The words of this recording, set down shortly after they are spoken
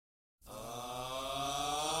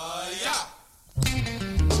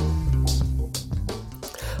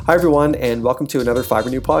Hi everyone, and welcome to another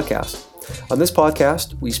Fibrenew podcast. On this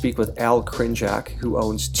podcast, we speak with Al Crnjac, who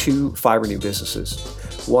owns two Fibrenew businesses.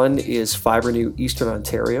 One is Fibrenew Eastern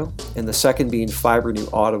Ontario, and the second being Fibrenew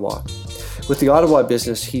Ottawa. With the Ottawa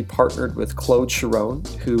business, he partnered with Claude Charron,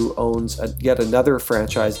 who owns yet another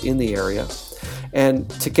franchise in the area. And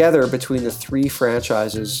together, between the three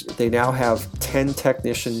franchises, they now have 10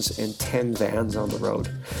 technicians and 10 vans on the road.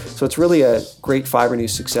 So it's really a great Fibrenew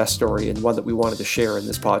success story and one that we wanted to share in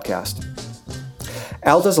this podcast.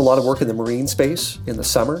 Al does a lot of work in the marine space in the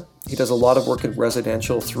summer. He does a lot of work in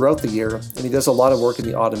residential throughout the year, and he does a lot of work in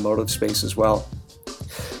the automotive space as well.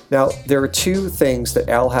 Now, there are two things that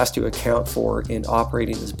Al has to account for in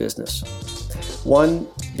operating his business. One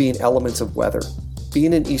being elements of weather.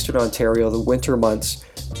 Being in Eastern Ontario, the winter months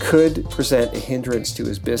could present a hindrance to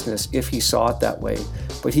his business if he saw it that way,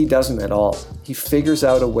 but he doesn't at all. He figures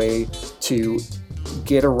out a way to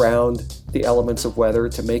get around the elements of weather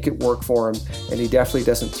to make it work for him, and he definitely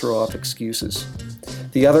doesn't throw up excuses.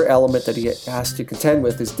 The other element that he has to contend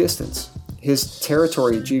with is distance. His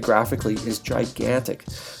territory geographically is gigantic.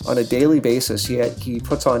 On a daily basis, he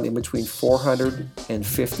puts on in between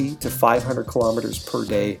 450 to 500 kilometers per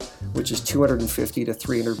day, which is 250 to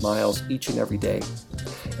 300 miles each and every day.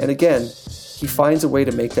 And again, he finds a way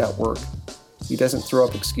to make that work. He doesn't throw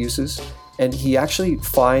up excuses, and he actually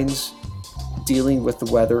finds dealing with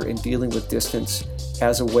the weather and dealing with distance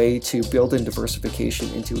as a way to build in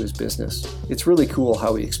diversification into his business. It's really cool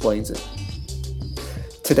how he explains it.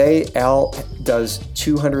 Today, Al does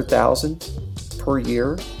 $200,000 per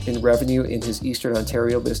year in revenue in his Eastern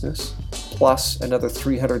Ontario business, plus another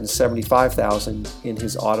 $375,000 in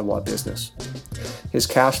his Ottawa business. His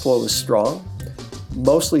cash flow is strong,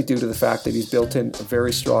 mostly due to the fact that he's built in a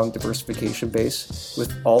very strong diversification base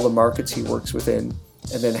with all the markets he works within,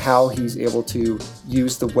 and then how he's able to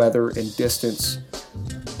use the weather and distance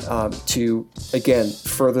to, again,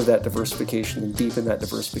 further that diversification and deepen that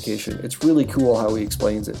diversification. It's really cool how he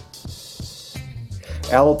explains it.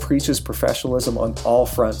 Al preaches professionalism on all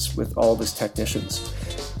fronts with all of his technicians.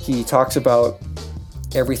 He talks about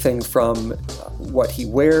everything from what he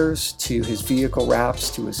wears, to his vehicle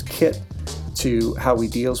wraps, to his kit, to how he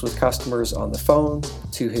deals with customers on the phone,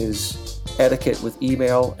 to his etiquette with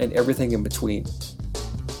email, and everything in between.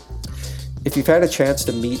 If you've had a chance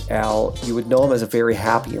to meet Al, you would know him as a very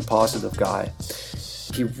happy and positive guy.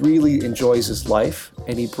 He really enjoys his life,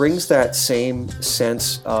 and he brings that same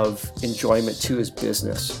sense of enjoyment to his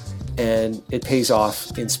business, and it pays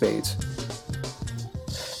off in spades.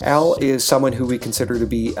 Al is someone who we consider to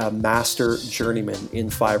be a master journeyman in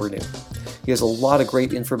Fibrenew. He has a lot of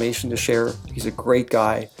great information to share. He's a great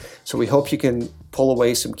guy, so we hope you can pull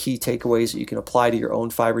away some key takeaways that you can apply to your own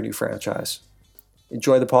Fibrenew franchise.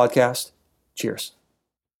 Enjoy the podcast. Cheers.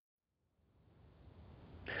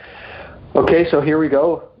 Okay, so here we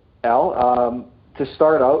go, Al. To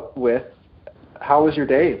start out with, how was your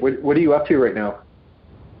day? What are you up to right now?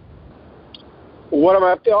 What am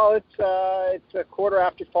I up to? Oh, it's a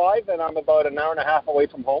 5:15, and I'm about an hour and a half away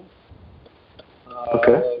from home.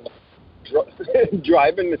 Okay.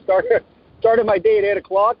 Driving. Started my day at 8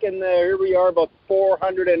 o'clock, and here we are about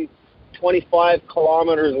 425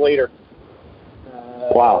 kilometers later.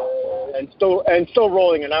 Wow. And still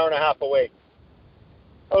rolling, an hour and a half away.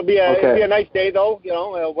 It'll be a nice day, though. You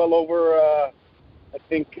know, well over. I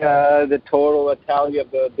think the total tally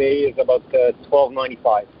of the day is about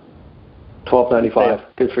 $12.95. $12.95.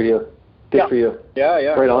 Good for you. Good for you.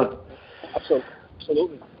 Yeah. Right on.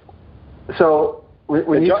 Absolutely. So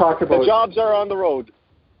when you talk about the jobs are on the road.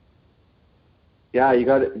 Yeah, you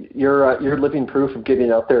got it. You're living proof of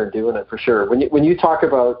getting out there and doing it for sure. When you talk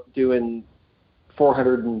about doing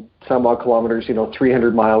 400 and some odd kilometers,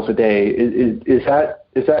 300 miles a day, is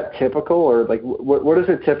that typical, or like what does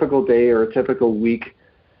a typical day or a typical week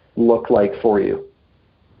look like for you?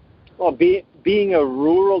 Well, being a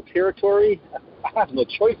rural territory, I have no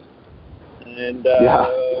choice, and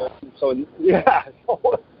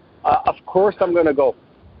of course I'm going to go,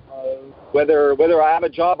 whether I have a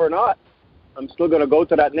job or not. I'm still going to go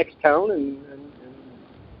to that next town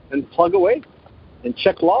and plug away and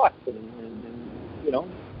check lots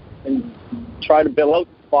and try to bill out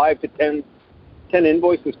 5 to 10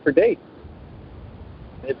 invoices per day.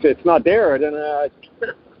 If it's not there, then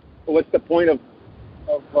what's the point of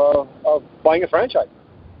buying a franchise?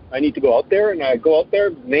 I need to go out there, and I go out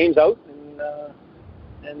there, names out,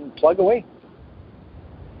 and plug away.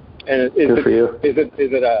 And Good for you. Is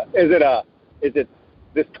it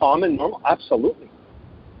this common, normal? Absolutely.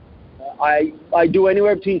 I do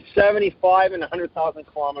anywhere between 75 and 100,000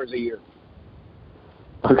 kilometers a year.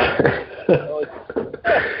 Okay.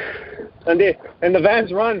 and the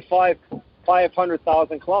vans run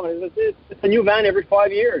 500,000 kilometers. It's a new van every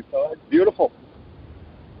 5 years, so it's beautiful.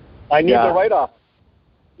 I need the write-off.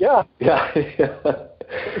 Yeah. Yeah.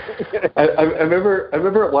 I remember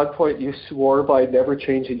at one point you swore by never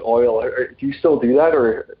changing oil. Do you still do that,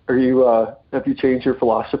 or are you have you changed your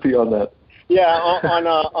philosophy on that? Yeah,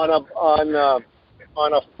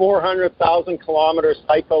 on a 400,000 kilometer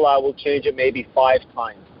cycle, I will change it maybe 5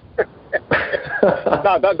 times.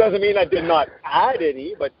 Now, that doesn't mean I did not add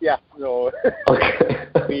any, but yeah, no. Okay.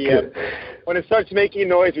 When it starts making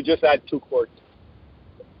noise, we just add 2 quarts.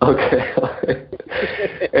 Okay.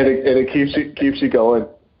 and it keeps you going.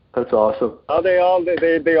 That's awesome. Oh, they all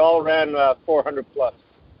ran 400 plus.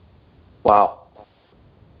 Wow.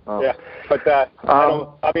 Yeah, but I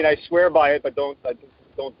swear by it, but don't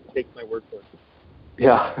take my word for it.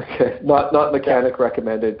 Yeah. Okay. Not mechanic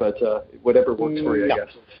recommended, but whatever works for you, I guess.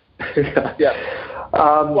 Yeah.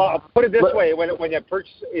 Well, I'll put it this way: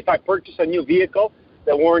 if I purchase a new vehicle,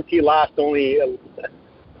 the warranty lasts only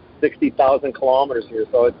 60,000 kilometers here,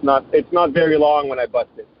 so it's not very long when I bust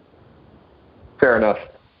it. Fair enough.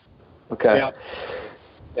 Okay.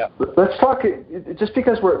 Yeah. Let's talk. Just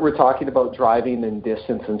because we're talking about driving and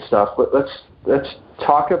distance and stuff, let's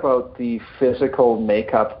talk about the physical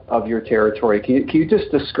makeup of your territory. Can you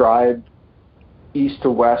just describe east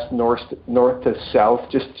to west, north to south,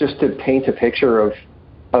 just to paint a picture of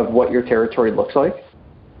what your territory looks like?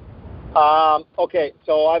 Okay,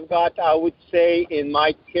 so I've got, I would say, in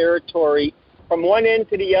my territory, from one end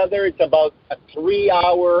to the other, it's about a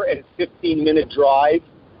 3-hour and 15-minute drive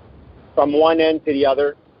from one end to the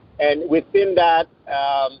other. And within that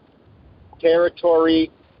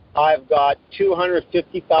territory, I've got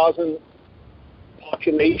 250,000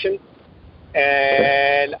 population,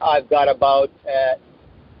 and I've got about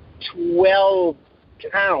 12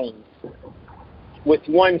 towns with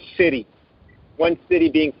one city. One city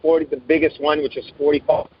being the biggest one, which is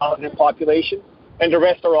 45,000 in population, and the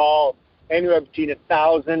rest are all anywhere between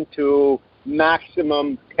 1,000 to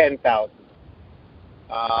maximum 10,000.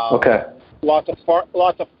 Okay. Lots of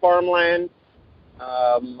farmland.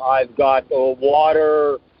 I've got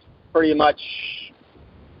water pretty much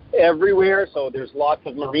everywhere, so there's lots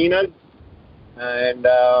of marinas. And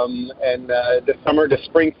the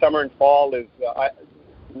spring, summer, and fall is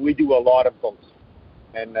we do a lot of boats.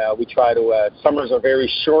 And we try to. Summers are very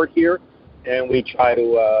short here, and we try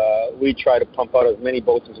to pump out as many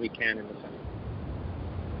boats as we can in the summer.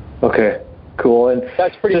 Okay, cool. And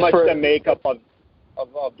that's pretty much the makeup of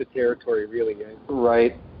the territory, really. Yeah.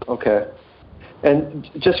 Right. Okay. And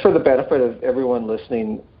just for the benefit of everyone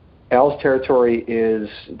listening, Al's territory is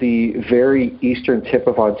the very eastern tip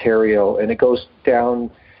of Ontario, and it goes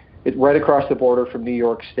down. Right across the border from New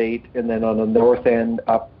York State, and then on the north end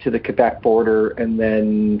up to the Quebec border, and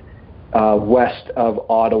then west of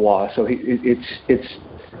Ottawa. So it's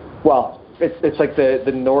like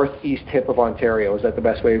the northeast tip of Ontario. Is that the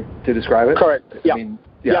best way to describe it? Correct. Yeah.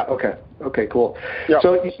 Yeah. Okay. Cool. Yeah.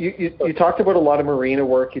 So you talked about a lot of marina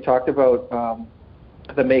work. You talked about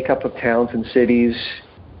the makeup of towns and cities.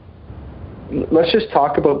 Let's just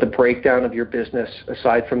talk about the breakdown of your business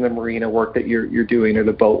aside from the marina work that you're doing or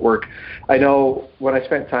the boat work. I know when I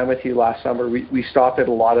spent time with you last summer, we stopped at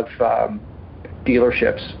a lot of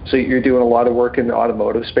dealerships. So you're doing a lot of work in the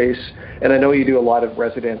automotive space, and I know you do a lot of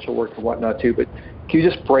residential work and whatnot too. But can you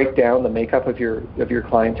just break down the makeup of your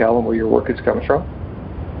clientele and where your work is coming from?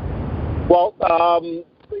 Well,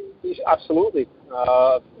 absolutely.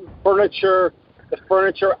 The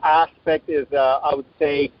furniture aspect is, I would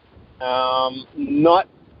say, not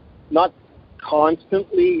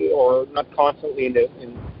constantly in the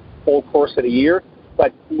whole course of the year,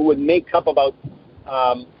 but would make up about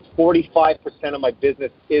 45% of my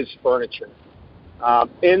business is furniture.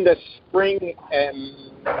 In the spring and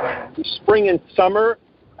summer,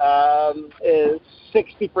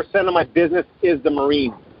 60% of my business is the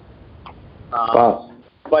marine. Wow.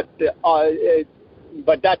 But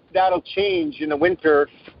that'll change in the winter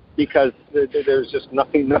because there's just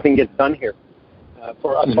nothing gets done here as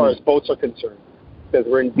far as boats are concerned, because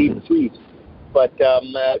we're in deep freeze. But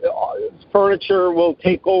furniture will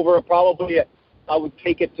take over probably. I would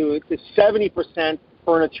take it to 70%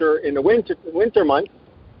 furniture in the winter months,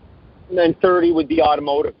 and then 30 would be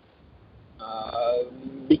automotive.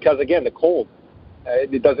 Because again, the cold.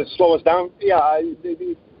 Does it slow us down? Yeah,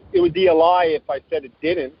 it would be a lie if I said it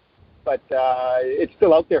didn't. But it's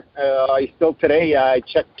still out there. Today I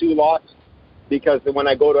checked 2 lots, because when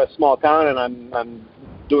I go to a small town and I'm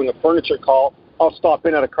doing a furniture call, I'll stop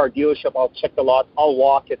in at a car dealership, I'll check the lot, I'll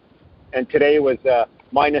walk it. And today was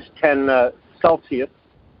minus 10 Celsius,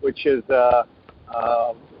 which is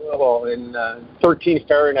in 13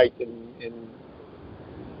 Fahrenheit in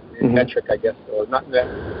metric, I guess, or not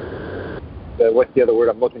what's the other word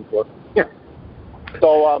I'm looking for?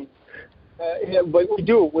 So, but we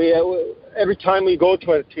do. We every time we go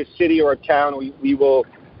to a city or a town, we will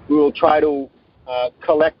try to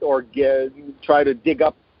collect or try to dig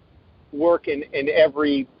up work in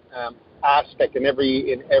every aspect, in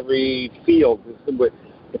every field.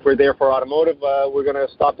 If we're there for automotive, we're going to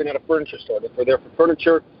stop in at a furniture store. If we're there for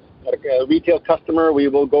furniture, like a retail customer, we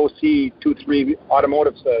will go see 2-3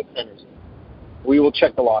 automotive centers. We will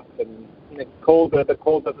check the lots, and the cold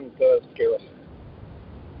doesn't scare us.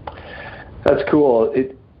 That's cool.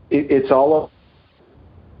 It's all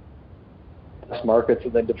markets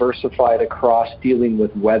and then diversified across dealing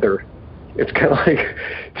with weather. It's kind of like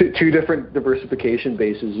two different diversification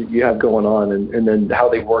bases you have going on, and then how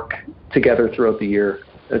they work together throughout the year.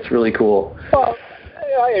 It's really cool. Well,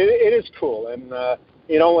 it is cool, and a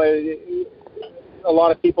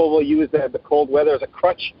lot of people will use the cold weather as a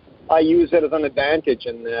crutch. I use it as an advantage,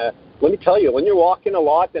 and let me tell you, when you're walking a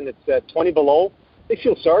lot and it's 20 below, they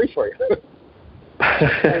feel sorry for you.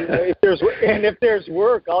 and if there's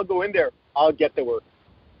work, I'll go in there. I'll get the work.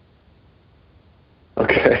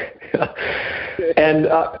 Okay. And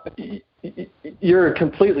you're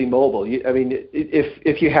completely mobile. I mean,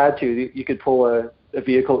 if you had to, you could pull a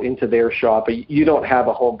vehicle into their shop, but you don't have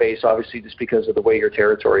a home base, obviously, just because of the way your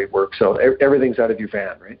territory works. So everything's out of your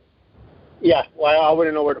van, right? Yeah. Well, I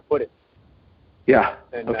wouldn't know where to put it. Yeah.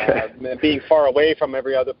 And being far away from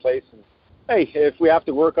every other place. And, hey, if we have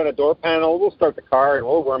to work on a door panel, we'll start the car and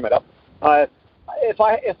we'll warm it up. If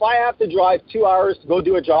I have to drive 2 hours to go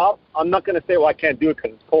do a job, I'm not going to say, well, I can't do it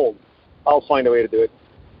because it's cold. I'll find a way to do it.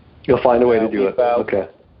 You'll find a way to do it. Okay.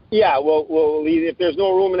 Yeah, we'll if there's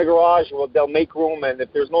no room in the garage, they'll make room, and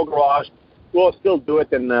if there's no garage, we'll still do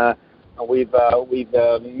it. And we've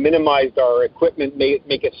minimized our equipment, make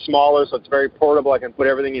it smaller so it's very portable. I can put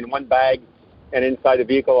everything in one bag, and inside the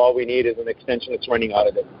vehicle, all we need is an extension that's running out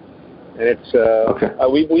of it. And it's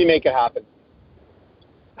we make it happen.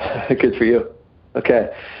 Good for you. Okay.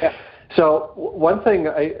 Yeah. So one thing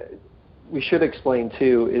we should explain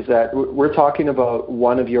too is that we're talking about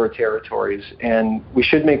one of your territories, and we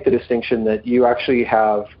should make the distinction that you actually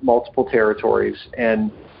have multiple territories.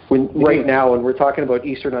 And right now, when we're talking about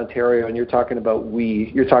Eastern Ontario, and you're talking about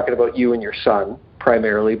you're talking about you and your son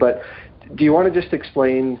primarily. But do you want to just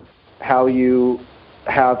explain how you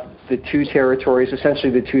have the two territories,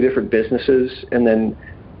 essentially the two different businesses, and then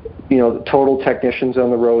total technicians on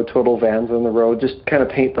the road, total vans on the road? Just kind of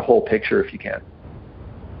paint the whole picture if you can.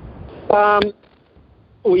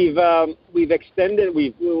 We've extended.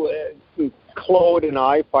 Claude and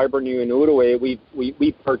I, Fibrenew and Outaouais,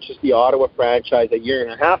 we purchased the Ottawa franchise a year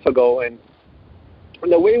and a half ago, and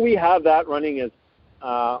the way we have that running is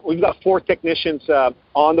we've got 4 technicians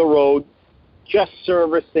on the road, just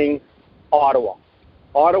servicing Ottawa.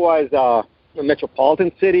 Ottawa is a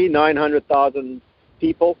metropolitan city, 900,000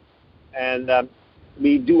 people, and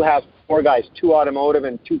we do have 4 guys, 2 automotive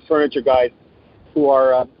and 2 furniture guys, who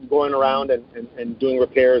are going around and doing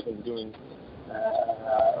repairs and doing,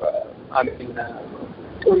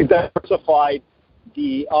 we've diversified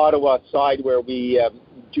the Ottawa side where we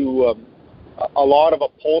do a lot of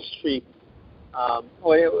upholstery, shall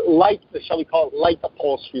we call it light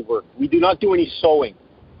upholstery work. We do not do any sewing.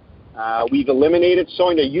 We've eliminated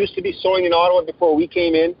sewing. There used to be sewing in Ottawa before we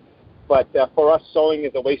came in, but for us, sewing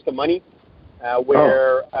is a waste of money,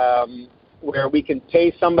 where we can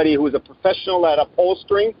pay somebody who is a professional at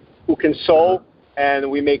upholstering who can sew, and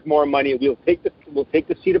we make more money. We'll take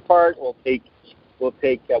the seat apart. We'll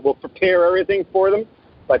prepare everything for them,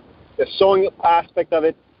 but the sewing aspect of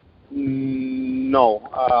it, no.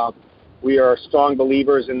 We are strong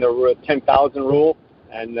believers in the 10,000 rule,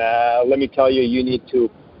 and let me tell you, you need to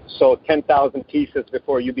sew 10,000 pieces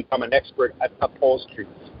before you become an expert at upholstery,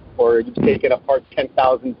 or you take it apart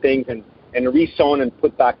 10,000 things and re-sewn and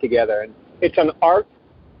put back together. And it's an art.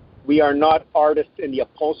 We are not artists in the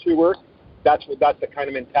upholstery work. That's the kind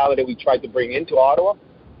of mentality we tried to bring into Ottawa.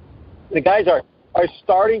 The guys are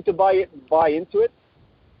starting to buy into it.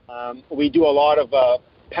 We do a lot of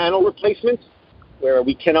panel replacements where if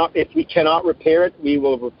we cannot repair it, we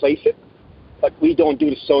will replace it, but we don't do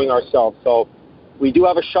the sewing ourselves. So we do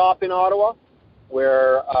have a shop in Ottawa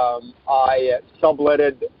where I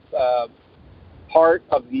subletted part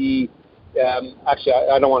of the. Actually,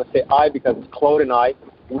 I don't want to say I because it's Claude and I.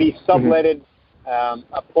 We subletted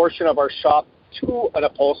a portion of our shop to an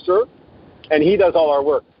upholsterer, and he does all our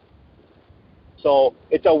work. So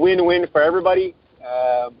it's a win-win for everybody.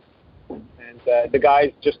 And the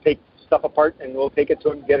guys just take stuff apart, and we'll take it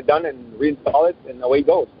to him, get it done, and reinstall it, and away it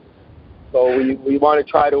goes. So we want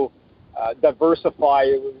to try to diversify.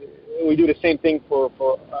 We do the same thing for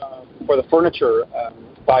the furniture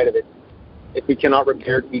side of it. If we cannot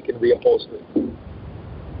repair it, we can reupholster it.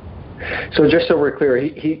 So just so we're clear,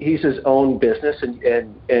 he's his own business,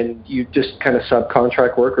 and you just kind of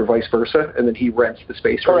subcontract work, or vice versa, and then he rents the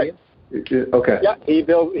space for you? Okay. Yeah, he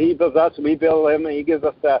bills us, we bill him, and he gives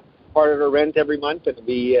us part of the rent every month, and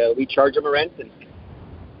we charge him a rent, and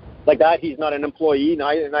like that. He's not an employee,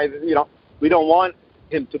 and we don't want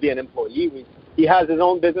him to be an employee. He has his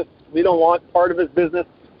own business. We don't want part of his business,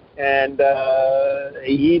 and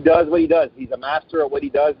he does what he does. He's a master at what he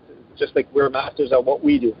does, just like we're masters at what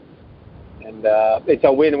we do. And it's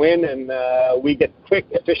a win-win, and we get quick,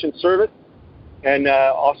 efficient service, and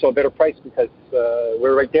also a better price because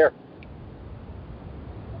we're right there.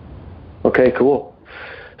 Okay, cool.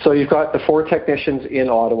 So you've got the 4 technicians in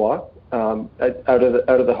Ottawa out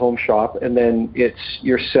of the home shop, and then it's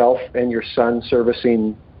yourself and your son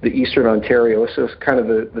servicing the Eastern Ontario, so it's kind of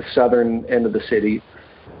the southern end of the city,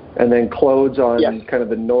 and then Claude's on kind of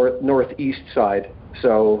the northeast side.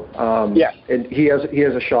 So and he has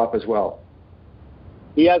a shop as well.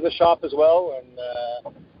 He has a shop as well,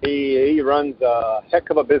 and he runs a heck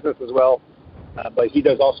of a business as well, but he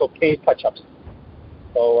does also paint touch-ups.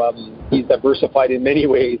 So he's diversified in many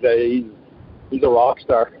ways. He's a rock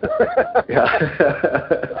star.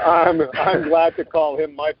 I'm glad to call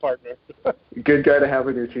him my partner. Good guy to have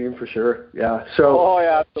on your team for sure. Yeah. So.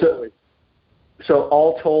 Yeah, absolutely. So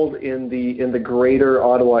all told, in the greater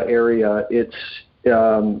Ottawa area, it's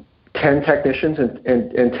 10 technicians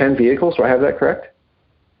and 10 vehicles. Do I have that correct?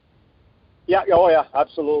 Yeah. Oh, yeah.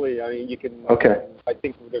 Absolutely. I mean, you can. Okay. I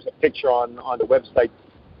think there's a picture on the website.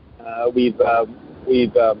 We've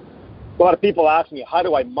a lot of people ask me, how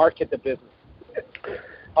do I market the business?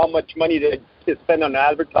 How much money to spend on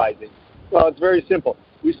advertising? Well, it's very simple.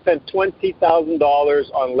 We spent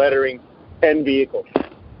 $20,000 on lettering 10 vehicles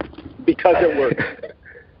because it works.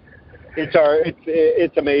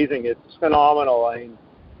 It's amazing. It's phenomenal. I mean,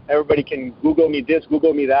 everybody can Google me this,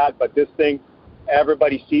 Google me that, but this thing,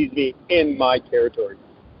 everybody sees me in my territory.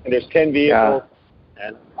 And there's 10 vehicles,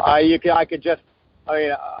 and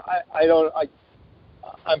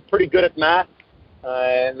I'm pretty good at math,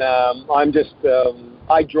 and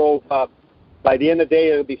I drove. By the end of the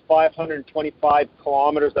day, it'll be 525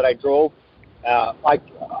 kilometers that I drove.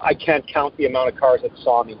 I can't count the amount of cars that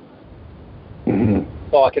saw me. Mm-hmm.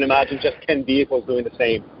 So I can imagine just 10 vehicles doing the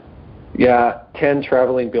same. Yeah, 10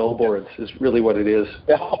 traveling billboards is really what it is.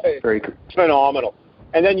 Very phenomenal.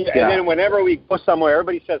 And then whenever we go somewhere,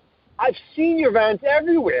 everybody says, "I've seen your vans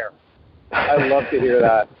everywhere." I love to hear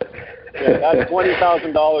that. That's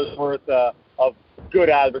 $20,000 worth of good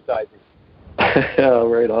advertising. Yeah,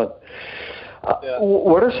 right on.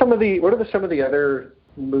 What are some of the other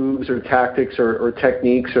moves or tactics or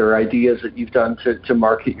techniques or ideas that you've done to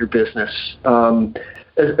market your business?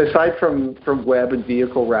 Aside from web and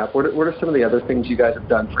vehicle wrap, what are some of the other things you guys have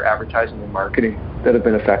done for advertising and marketing that have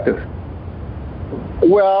been effective?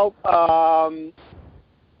 Well,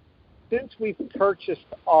 since we've purchased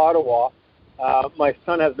Ottawa, my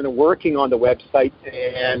son has been working on the website,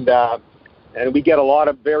 and we get a lot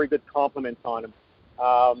of very good compliments on him.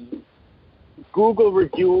 Google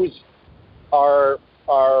reviews are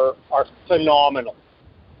phenomenal,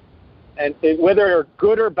 and whether they're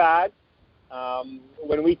good or bad.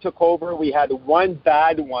 When we took over, we had one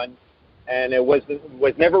bad one, and it was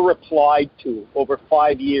never replied to over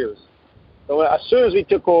 5 years. So as soon as we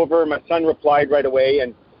took over, my son replied right away,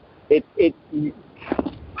 and it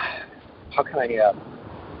how can I'm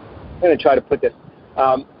going to try to put this.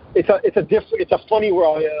 It's a funny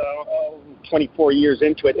world. 24 years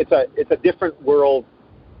into it, it's a different world,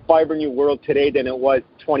 Fibrenew world today than it was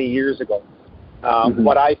 20 years ago. Mm-hmm.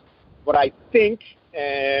 What I think,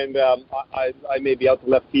 and I may be out to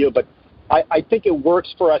left field, but I think it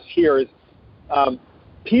works for us here is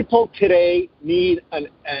people today need an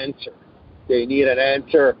answer. They need an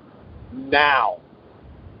answer now.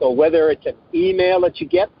 So whether it's an email that you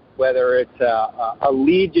get, whether it's a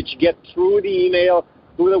lead that you get through the email,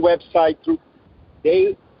 through the website,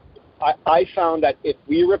 I found that if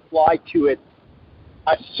we reply to it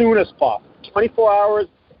as soon as possible, 24 hours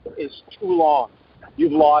is too long.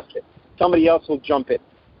 You've lost it. Somebody else will jump at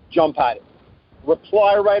it.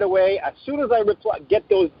 Reply right away. As soon as I reply, get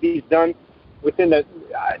these done within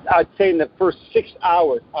I'd say in the first 6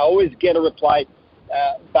 hours, I always get a reply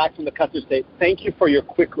back from the customer say, "Thank you for your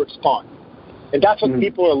quick response." And that's what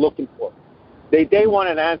people are looking for. They want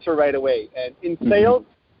an answer right away. And in sales,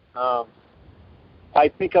 I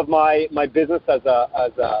think of my business as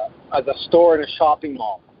as a store in a shopping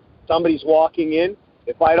mall. Somebody's walking in.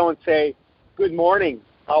 If I don't say, good morning,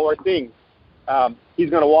 how are things? He's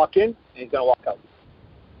going to walk in and he's going to walk out.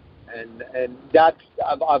 And that's,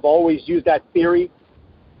 I've always used that theory.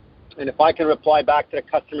 And if I can reply back to the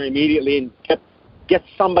customer immediately and get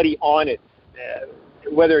somebody on it,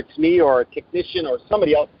 whether it's me or a technician or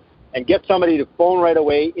somebody else, and get somebody to phone right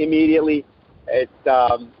away immediately, it's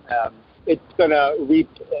going to reap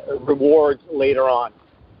rewards later on.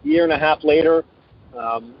 A year and a half later,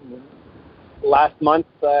 last month,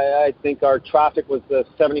 I think our traffic was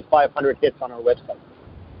 7,500 hits on our website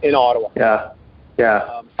in Ottawa. Yeah.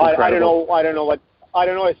 I don't know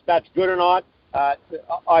if that's good or not. I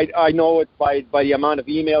know it by the amount of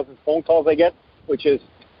emails and phone calls I get, which is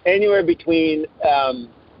anywhere between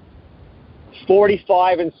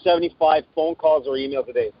 45 and 75 phone calls or emails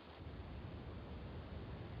a day.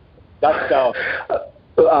 That's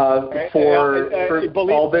for all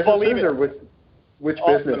businesses or with which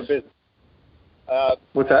business?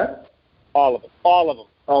 What's that? All of them. All of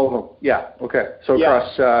them. Yeah. Okay. So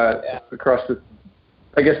across the,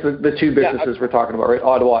 I guess the two businesses we're talking about, right?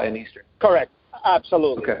 Ottawa and Eastern. Correct.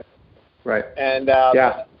 Absolutely. Okay. Right. And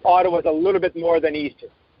Ottawa's a little bit more than Eastern.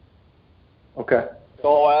 Okay.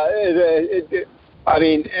 So how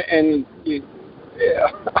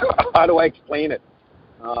do I explain it?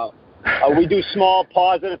 We do small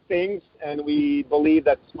positive things, and we believe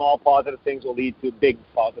that small positive things will lead to big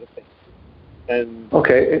positive things. And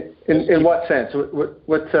okay, in what sense? What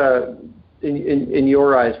in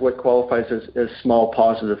your eyes, what qualifies as small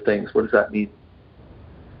positive things? What does that mean?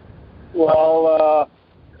 Well,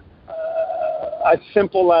 as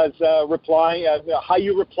simple as replying, how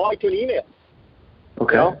you reply to an email.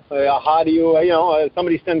 Okay. How do you,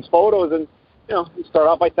 somebody sends photos and, you start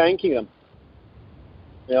off by thanking them.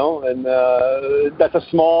 And that's a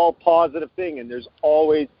small positive thing. And there's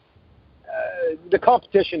always, the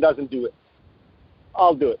competition doesn't do it.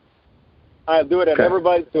 I'll do it. I'll do it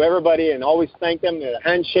to everybody and always thank them. A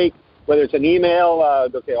handshake, whether it's an email.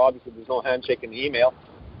 Okay, obviously there's no handshake in the email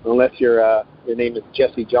unless your name is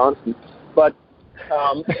Jesse Johnson. But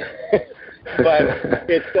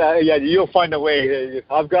it's you'll find a way.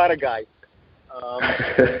 I've got a guy.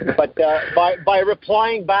 But by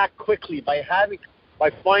replying back quickly, by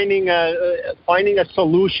finding a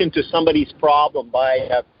solution to somebody's problem,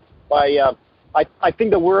 I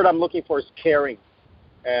think the word I'm looking for is caring,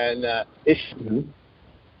 and if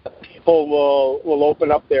people will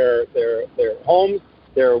open up their homes,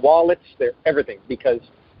 their wallets, their everything, because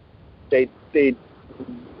they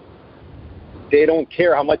don't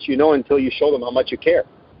care how much you know until you show them how much you care.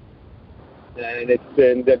 And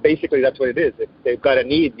basically that's what it is. If they've got a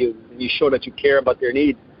need, you show that you care about their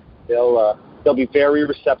need, they'll be very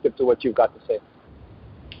receptive to what you've got to say.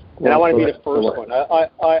 And I want to be the first one.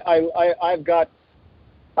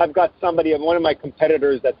 I've got somebody, one of my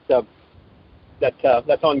competitors that's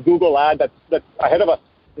on Google Ad, that's ahead of us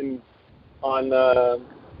on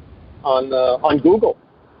Google.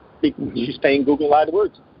 She's paying Google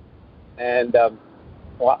AdWords, and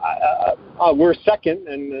we're second.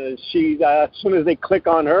 And as soon as they click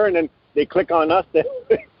on her and then they click on us, they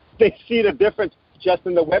see the difference just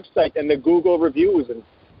in the website and the Google reviews. And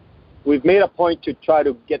we've made a point to try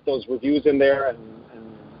to get those reviews in there, and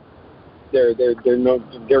they're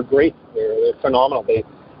great. They're phenomenal.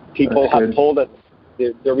 People have told us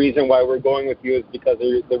the reason why we're going with you is because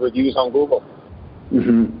of the reviews on Google.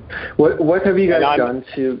 What have you guys done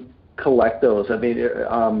to collect those? I mean,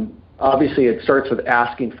 obviously it starts with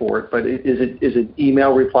asking for it, but is it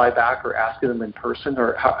email reply back or asking them in person,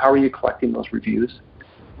 or how are you collecting those reviews?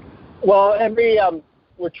 Well,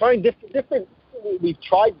 we're trying different. We've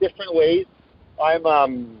tried different ways. I'm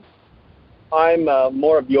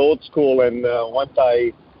more of the old school, and once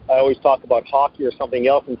I always talk about hockey or something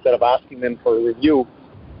else instead of asking them for a review.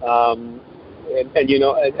 And you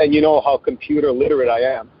know how computer literate I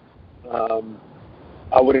am.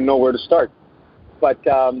 I wouldn't know where to start. But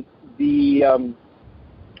I've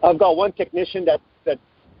got one technician that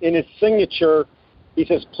in his signature he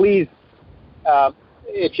says, please,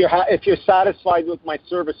 if you're satisfied with my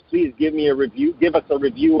service, please give me a review. Give us a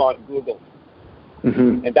review on Google.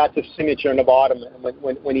 And that's his signature on the bottom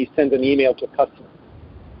when he sends an email to a customer.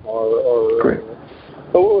 Great.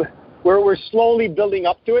 So we're slowly building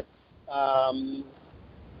up to it.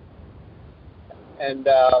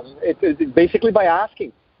 It's basically by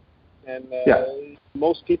asking, and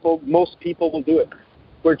most people will do it.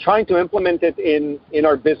 We're trying to implement it in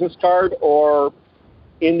our business card or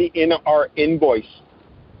in our invoice,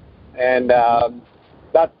 and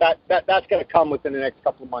that's going to come within the next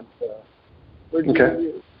couple of months. We're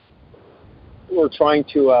trying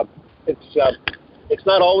to it's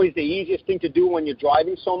not always the easiest thing to do when you're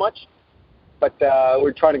driving so much, but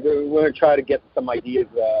we're going to try to get some ideas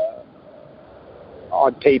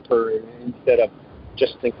on paper instead of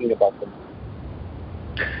just thinking about them.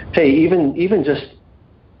 Hey, even just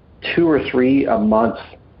 2 or 3 a month,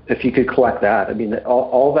 if you could collect that, I mean,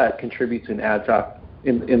 all that contributes and adds up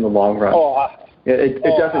in the long run. It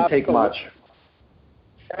doesn't take much.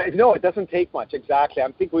 No, it doesn't take much, exactly. I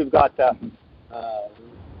think we've got 10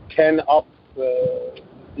 up, 10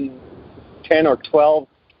 or 12.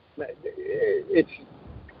 It's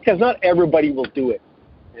because not everybody will do it.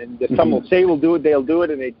 And some will say they'll do it,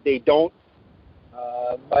 and they don't.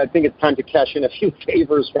 I think it's time to cash in a few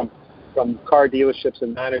favors from car dealerships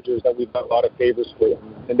and managers that we've got a lot of favors for,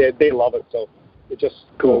 and they love it. So it just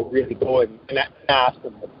really go and ask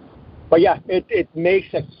them. But yeah, it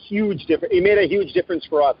makes a huge difference. It made a huge difference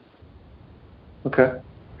for us. Okay.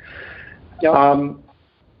 Yeah.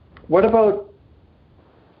 What about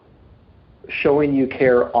showing you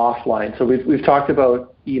care offline? So we've talked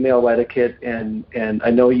about email etiquette, and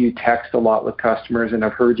I know you text a lot with customers, and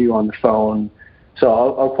I've heard you on the phone. So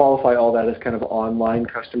I'll qualify all that as kind of online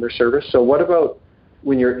customer service. So what about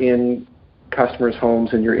when you're in customers'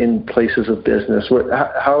 homes and you're in places of business?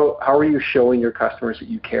 How are you showing your customers that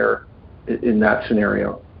you care in that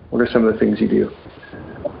scenario? What are some of the things you do?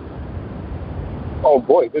 Oh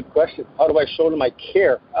boy, good question. How do I show them I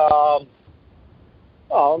care?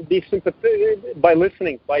 Be sympathetic by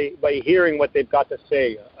listening, by hearing what they've got to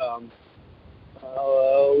say.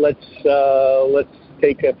 Let's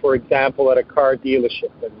take for example at a car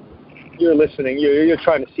dealership, and you're listening. You're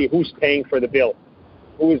trying to see who's paying for the bill.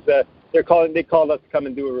 They called us to come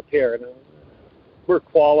and do a repair, and we're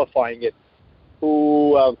qualifying it.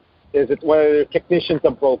 Who is it? One of their technicians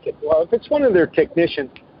have broken. Well, if it's one of their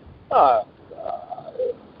technicians, to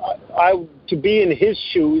be in his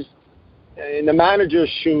shoes, in the manager's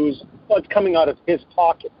shoes, what's coming out of his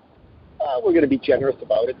pocket, we're going to be generous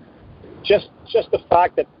about it. Just the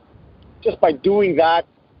fact that just by doing that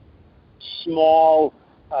small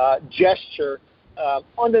gesture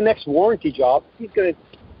on the next warranty job,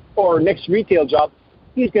 or next retail job,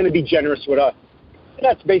 he's going to be generous with us. And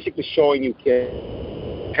that's basically showing you care.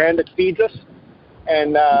 Hand that feeds us,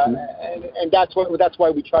 and that's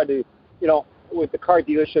why we try to, with the car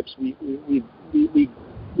dealerships, we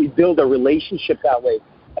build a relationship that way.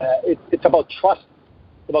 It's about trust,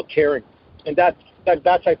 it's about caring, and that's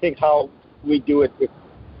I think how we do it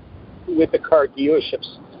with the car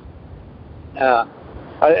dealerships.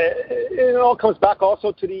 It all comes back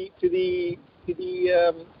also to the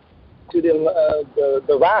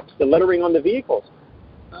wraps, the lettering on the vehicles.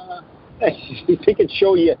 I think it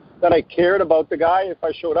show you that I cared about the guy if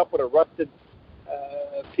I showed up with a rusted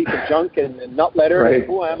piece of junk and nut letter. Right. And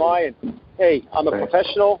who am I? And hey, I'm a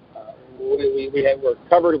professional. We're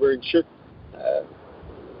covered. We're insured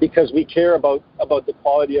because we care about the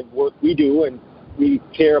quality of work we do, and we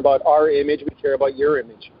care about our image. We care about your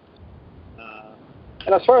image.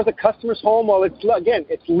 And as far as the customer's home, well,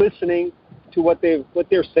 it's listening to what they're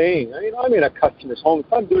saying. I mean, I'm in a customer's home.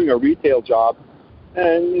 If I'm doing a retail job,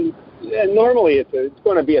 and normally it's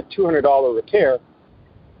going to be a $200 repair.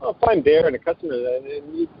 Well, if I'm there and a customer,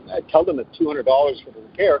 and I tell them it's $200 for the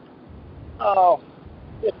repair,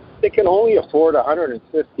 if they can only afford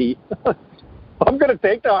 $150, I'm going to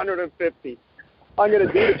take the $150. I'm going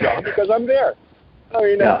to do the job because I'm there. I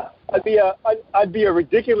mean, I'd be a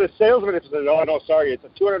ridiculous salesman if I said, "Oh no, sorry, it's a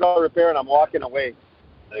 $200 repair and I'm walking away."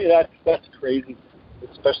 I mean, that's crazy,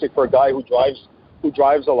 especially for a guy who drives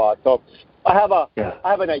a lot. So I have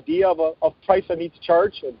an idea of price I need to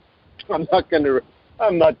charge, and I'm not going to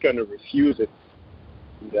refuse it.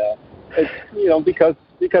 And, it's, because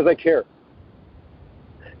I care.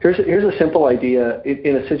 Here's a simple idea.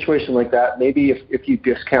 In a situation like that, maybe if you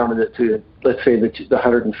discounted it to, let's say, the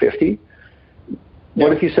 $150.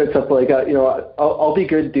 What if you said something like, I'll be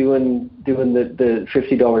good doing the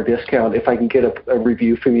 $50 discount if I can get a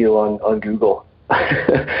review from you on Google.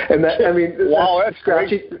 And that, I mean, wow, that's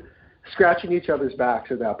scratching each other's backs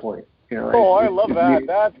at that point. I love that.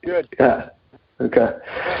 That's good. Yeah. Okay.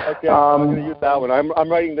 Okay. I'm going to use that one. I'm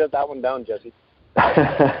writing that one down, Jesse.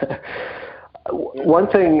 One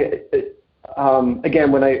thing,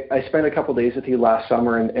 again, when I spent a couple of days with you last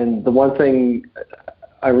summer, and the one thing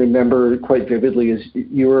I remember quite vividly is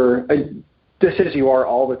you were, just as you are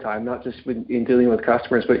all the time, not just in dealing with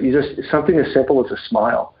customers, but you just, something as simple as a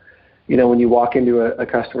smile. When you walk into a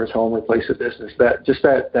customer's home or place of business,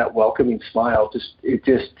 that welcoming smile, it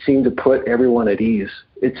just seemed to put everyone at ease.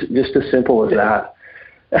 It's just as simple as that.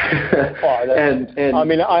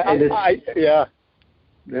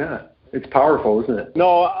 Yeah. It's powerful, isn't it?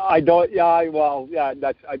 No, I don't. Yeah,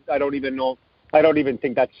 that's. I don't even know. I don't even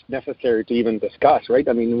think that's necessary to even discuss, right?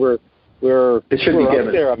 I mean, we're it should be given.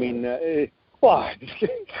 Up there. I mean,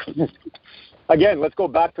 again, let's go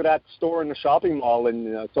back to that store in the shopping mall,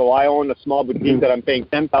 and so I own a small boutique that I'm paying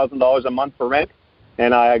 $10,000 a month for rent,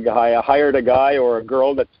 and I hired a guy or a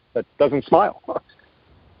girl that doesn't smile.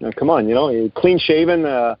 Now, come on, clean shaven,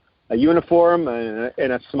 a uniform,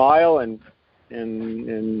 and a smile, and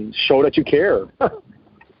show that you care.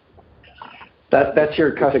 That's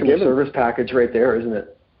your customer service package right there, isn't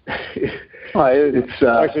it?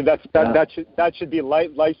 Actually, that should be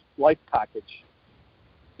life package.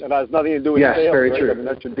 That has nothing to do with sales. Very right? true. I mean,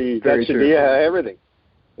 that should be everything.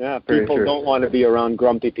 Yeah, people don't want to be around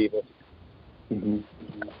grumpy people. Mm-hmm.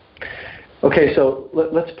 Okay, so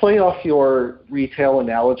let's play off your retail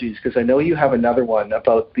analogies, because I know you have another one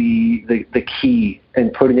about the key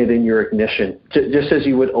and putting it in your ignition, just as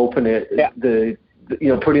you would open it. Yeah.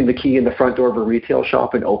 Putting the key in the front door of a retail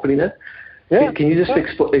shop and opening it. Yeah. Can you just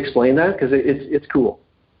explain that, because it's cool?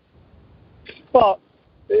 Well,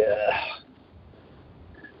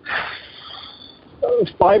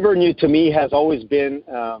 Fibrenew to me has always been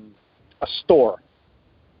a store.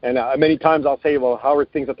 And many times I'll say, well, how are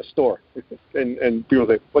things at the store? and people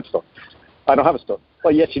say, what store? I don't have a store.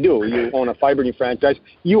 Well, yes, you do. You own a Fibrenew franchise.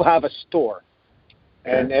 You have a store.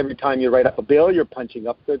 And every time you write up a bill, you're punching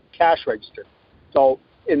up the cash register. So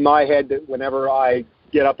in my head, whenever I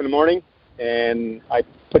get up in the morning and I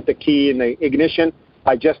put the key in the ignition,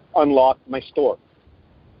 I just unlock my store.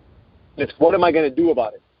 It's what am I going to do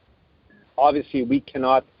about it? Obviously, we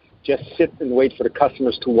cannot just sit and wait for the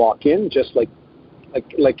customers to walk in, just like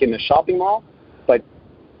in a shopping mall, but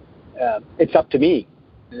it's up to me,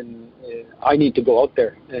 and I need to go out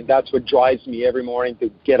there, and that's what drives me every morning to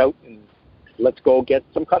get out and let's go get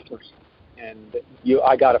some customers. And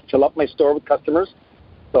I got to fill up my store with customers,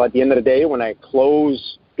 so at the end of the day, when I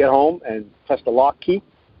get home and press the lock key,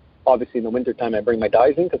 obviously in the wintertime I bring my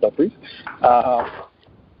dyes in because I'll freeze,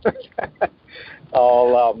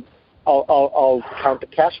 I'll count the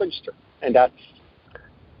cash register, and that's,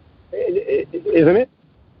 isn't it?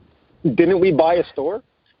 Didn't we buy a store?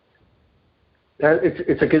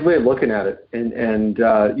 It's a good way of looking at it, and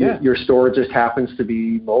your store just happens to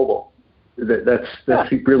be mobile. That's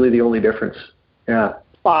really the only difference. Yeah.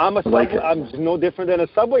 Well, I'm no different than a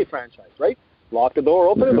Subway franchise, right? Lock the door,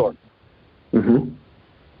 open the door. Mm-hmm.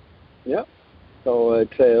 Yeah. So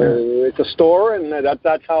it's a store, and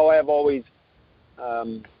that's how I have always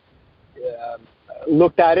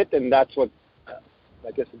looked at it, and that's what. I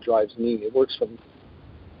guess it drives me. It works for me.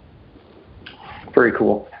 Very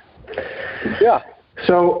cool. Yeah.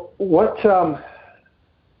 So what's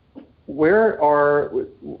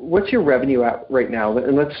your revenue at right now?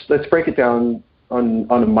 And let's break it down on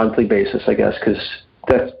a monthly basis, I guess, because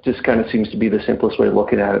that just kind of seems to be the simplest way of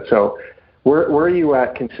looking at it. So where are you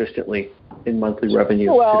at consistently in monthly revenue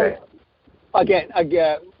today? Again,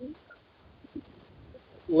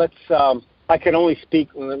 let's. I can only speak.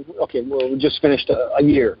 Okay, well, we just finished a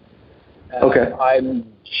year. Okay.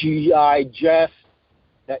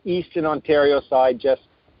 The Eastern Ontario side, just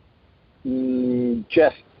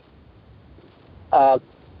a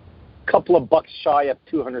couple of bucks shy of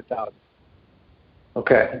 200,000.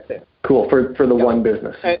 Okay. Cool for the one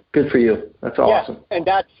business. Good for you. That's awesome. Yeah, and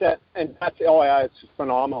that's it's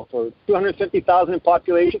phenomenal for 250,000 in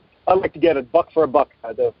population. I'd like to get a buck for a buck.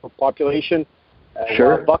 The population.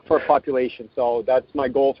 Sure. A buck for a population. So that's my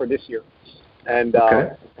goal for this year. And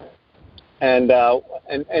and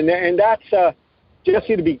that's just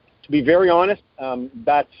to be very honest.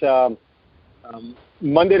 That's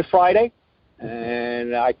Monday to Friday,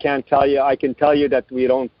 and I can tell you that we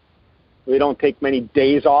don't take many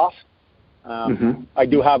days off. I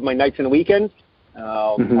do have my nights and weekends.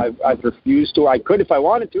 I've refused to. I could if I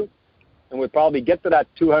wanted to, and we'd probably get to that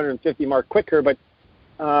 250 mark quicker, but.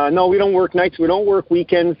 No, we don't work nights. We don't work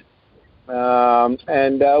weekends,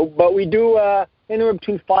 but we do anywhere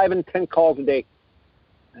between 5 and 10 calls a day.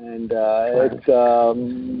 And it's we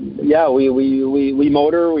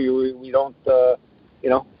motor. We don't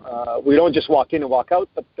we don't just walk in and walk out,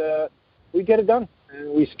 but we get it done.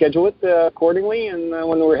 And we schedule it accordingly. And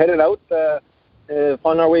when we're headed out, if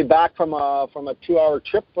on our way back from a 2-hour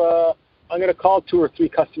trip, I'm going to call 2 or 3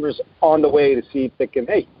 customers on the way to see if they can.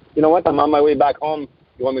 Hey, you know what? I'm on my way back home.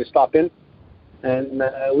 You want me to stop in? And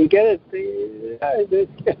we get it.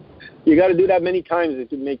 You got to do that many times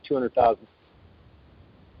to make 200,000.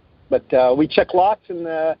 But we check lots, and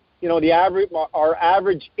our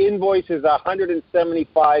average invoice is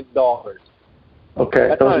 $175. Okay,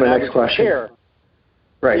 that was my next question. Share.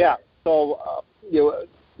 Right. Yeah. So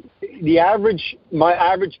my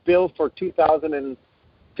average bill for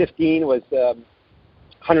 2015 was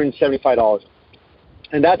 $175,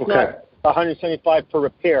 and that's not $175 per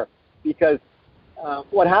repair, because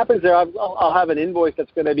what happens there, I'll have an invoice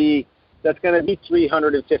that's going to be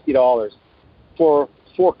 $350 for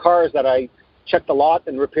 4 cars that I checked a lot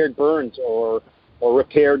and repaired burns or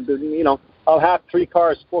repaired. I'll have 4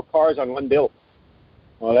 cars on one bill.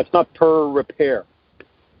 Well, that's not per repair.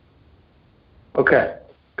 Okay,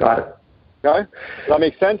 got it. Okay, does that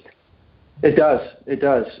make sense? It does.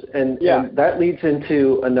 And that leads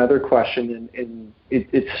into another question, and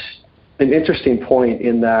it's an interesting point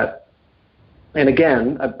in that, and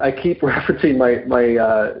again, I keep referencing my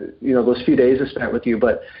those few days I spent with you,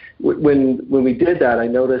 but when we did that, I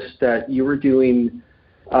noticed that you were doing,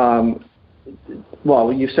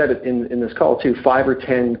 you said it in this call too, 5 or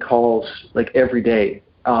 10 calls like every day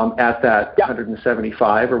at that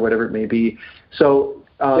 175 or whatever it may be. So,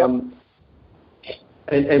 and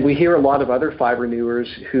we hear a lot of other Fibrenewers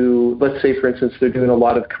who, let's say, for instance, they're doing a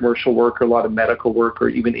lot of commercial work or a lot of medical work or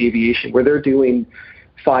even aviation, where they're doing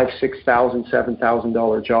 $5,000, $6,000,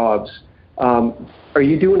 $7,000 jobs. Are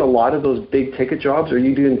you doing a lot of those big ticket jobs, or are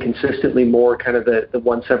you doing consistently more kind of the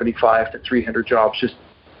 175 to 300 jobs just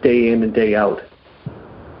day in and day out?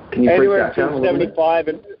 Can you anywhere break that down a between little 75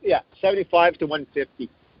 bit? 75 to 150.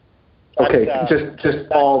 Okay,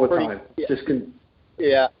 just all the time. Consistent.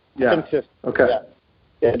 Okay.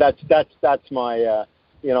 Yeah, that's my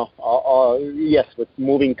yes, with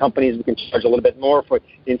moving companies we can charge a little bit more for,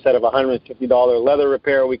 instead of $150 leather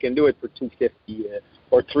repair, we can do it for $250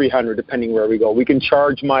 or $300 depending where we go. We can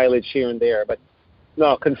charge mileage here and there, but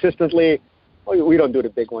no, consistently we don't do the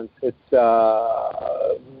big ones. It's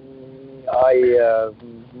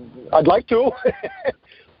I'd like to,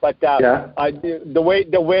 but the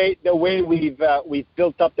way we've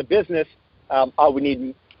built up the business, I would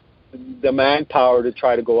need the manpower to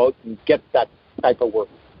try to go out and get that type of work.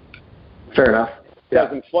 Fair enough. Yeah.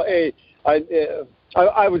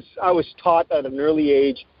 I was taught at an early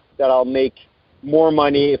age that I'll make more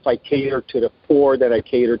money if I cater to the poor than I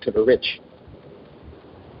cater to the rich,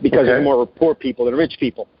 because there's more poor people than rich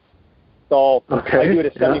people. So I do the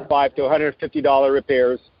 $75 to $150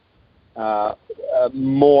 repairs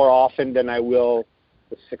more often than I will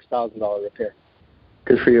the $6,000 repair.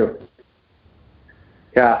 Good for you.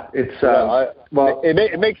 Yeah, it's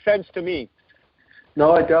it makes sense to me.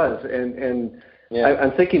 No, it does, and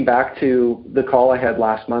I'm thinking back to the call I had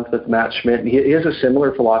last month with Matt Schmidt. He has a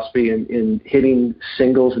similar philosophy in hitting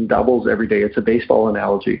singles and doubles every day. It's a baseball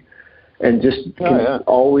analogy, and just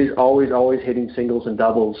always hitting singles and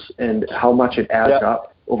doubles, and how much it adds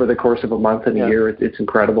up over the course of a month and a year. It's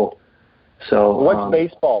incredible. So what's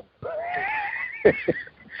baseball?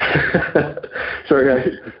 Sorry, guys.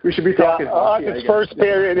 We should be talking hockey. It's first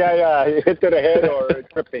period, hit to the head or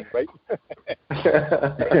tripping, right?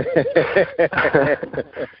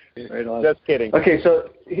 Right on. Just kidding. Okay, so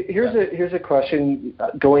here's a question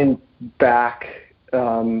going back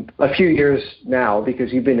a few years now,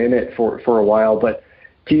 because you've been in it for a while. But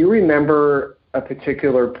do you remember a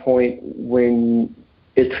particular point when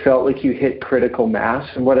it felt like you hit critical mass?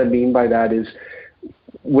 And what I mean by that is,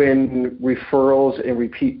 when referrals and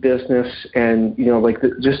repeat business and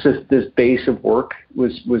just this base of work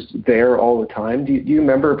was there all the time. Do you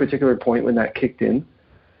remember a particular point when that kicked in?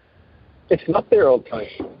 It's not there all the time.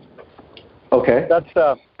 Okay, that's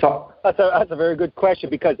a very good question,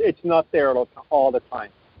 because it's not there all the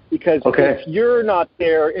time. Because if you're not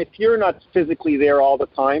there, if you're not physically there all the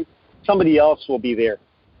time, somebody else will be there,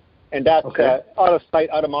 and that's out of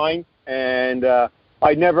sight, out of mind. And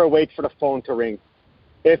I never wait for the phone to ring.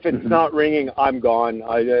 If it's not ringing, I'm gone.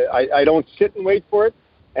 I don't sit and wait for it.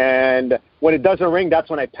 And when it doesn't ring,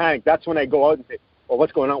 that's when I panic. That's when I go out and say, well,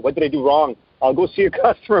 what's going on? What did I do wrong? I'll go see a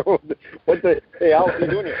customer. Hey, how are you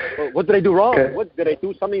doing here? What did I do wrong? Okay. What did I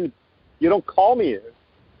do? Something? You don't call me.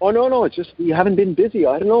 Oh, no, it's just you haven't been busy.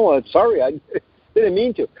 I don't know. Sorry, I didn't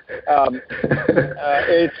mean to.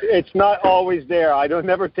 It's not always there. I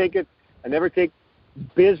never take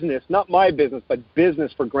business, not my business, but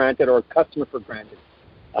business for granted, or a customer for granted.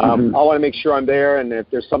 I want to make sure I'm there, and if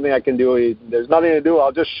there's something I can do, if there's nothing to do,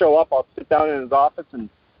 I'll just show up. I'll sit down in his office and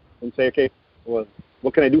say, okay, well,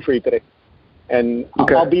 what can I do for you today? And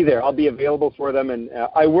I'll be there. I'll be available for them. And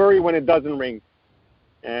I worry when it doesn't ring.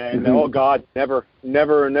 And oh God, never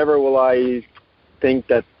will I think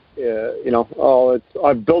that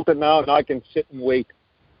I've built it now and I can sit and wait.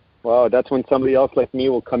 Well, that's when somebody else like me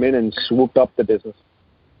will come in and swoop up the business.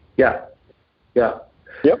 Yeah. Yep.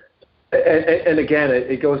 And again,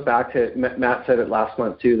 it goes back to, Matt said it last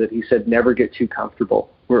month too, that he said never get too comfortable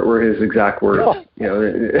were his exact words. Oh. You know,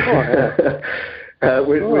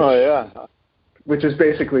 which is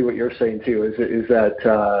basically what you're saying too. Is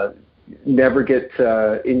that never get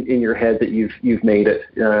in your head that you've made it.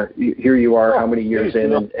 Here you are, how many years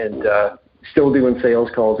in, and still doing sales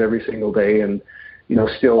calls every single day, and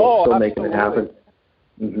still making it happen.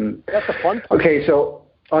 Mm-hmm. That's a fun part. Okay, so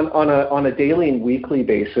on a daily and weekly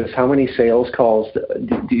basis, how many sales calls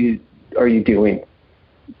are you doing?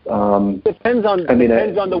 Depends on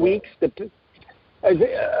the weeks. Depends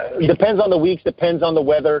on the weeks. Depends on the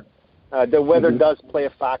weather. The weather does play a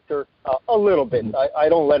factor a little bit. I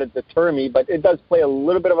don't let it deter me, but it does play a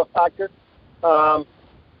little bit of a factor.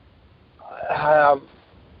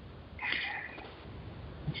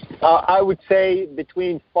 I would say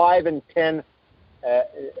between 5 and 10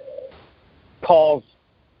 calls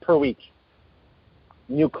per week.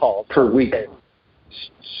 New calls. Per week.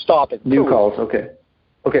 Stop it. New calls, okay.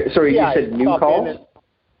 Okay, sorry, you said new calls?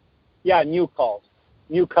 New calls.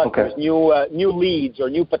 New customers, okay. New leads or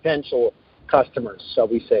new potential customers, shall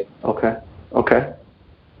we say. Okay.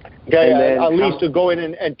 At least to go in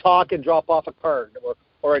and talk and drop off a card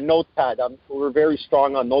or a notepad. We're very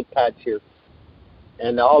strong on notepads here.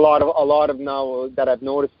 And a lot of now that I've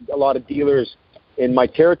noticed, a lot of dealers in my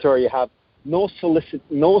territory have no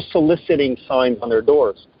soliciting signs on their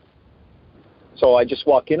doors. So I just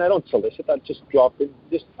walk in. I don't solicit. I just drop in.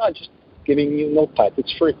 Just giving you a notepad.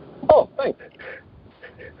 It's free. Oh, thanks.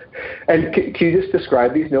 And can you just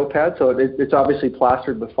describe these notepads? So it's obviously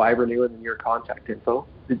plastered with Fibrenew and your contact info.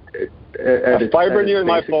 Fibrenew and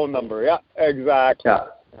my phone number. Yeah, exactly. Yeah.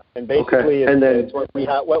 And basically, it's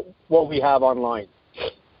what we have online.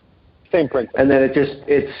 Same principle. And then it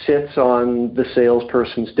sits on the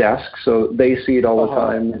salesperson's desk, so they see it all the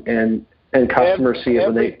time, and customers see it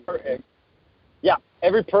when they.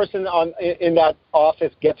 Every person in that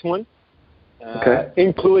office gets one,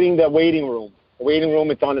 including the waiting room. The waiting room,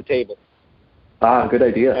 it's on the table. Ah, good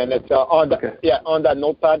idea. And it's on that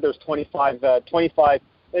notepad. There's 25.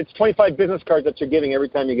 It's 25 business cards that you're giving every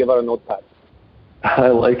time you give out a notepad. I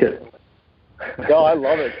like it. No, I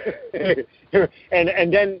love it.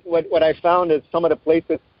 and then what I found is some of the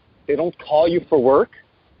places, they don't call you for work,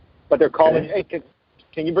 but they're calling, hey, can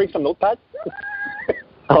you bring some notepads?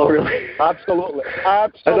 Oh, really? Absolutely.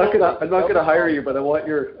 I'm not gonna hire you, but I want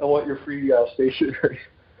your free stationery.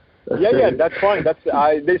 That's fine.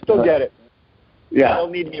 They still get it. Yeah. They'll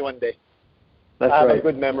need me one day. That's I have right. a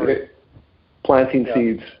good memory. Planting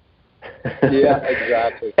seeds. Yeah,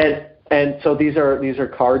 exactly. And so these are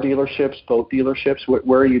car dealerships, boat dealerships.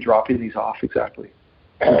 Where are you dropping these off exactly?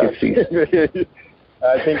 I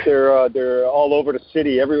think they're all over the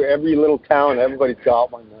city. Every little town, everybody's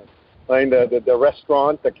got one. The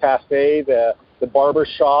restaurant, the cafe, the barber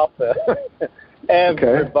shop,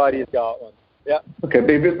 everybody's got one. Yeah. Okay.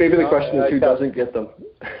 Maybe the question is who doesn't get them.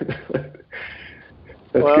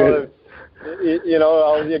 That's good.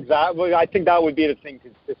 Exactly. I think that would be the thing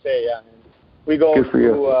to say. Yeah. We go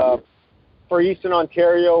through. For Eastern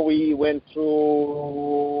Ontario, we went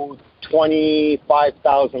through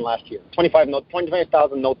 25,000 last year.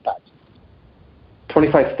 25,000 notepads.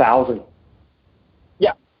 25,000.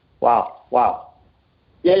 Yeah. Wow.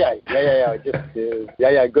 Yeah.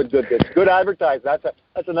 Good. It's good advertising.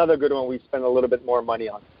 That's another good one. We spend a little bit more money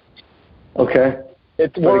on. Okay.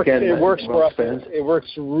 It works for us. It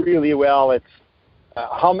works really well. It's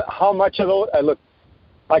how much of those? Look,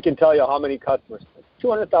 I can tell you how many customers.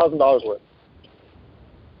 $200,000 worth.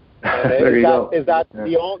 There you go. Is that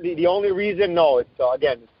the only reason? No. It's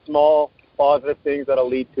again small positive things that'll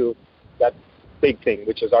lead to that big thing,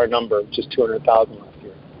 which is our number, which is 200,000 last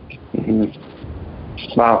year. Mm-hmm.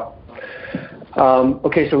 Wow.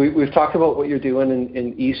 Okay, so we've talked about what you're doing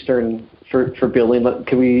in Eastern for billing.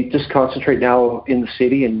 Can we just concentrate now in the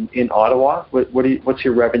city in Ottawa? What's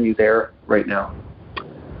your revenue there right now?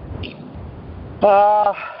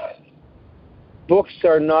 Books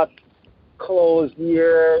are not closed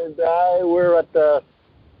here. We're at the.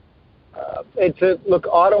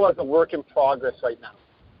 Ottawa's a work in progress right now.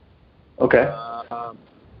 Okay.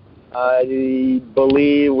 I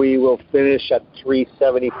believe we will finish at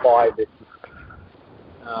 375 this year.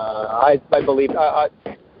 I believe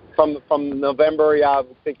from November,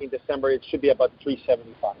 I'm thinking December, it should be about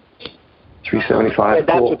 375. 375.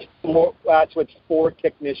 Cool. That's with 4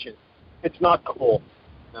 technicians. It's not cool.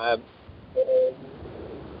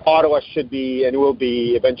 Ottawa should be and will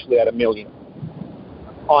be eventually at $1 million.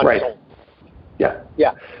 On its own. Yeah.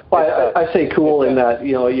 Well, I say cool in that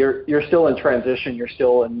you're still in transition. You're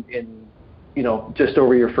still in just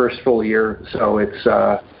over your first full year. So it's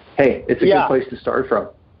it's a good place to start from.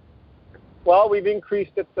 Well, we've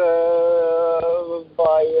increased it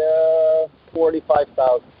by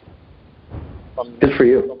 45,000. Good for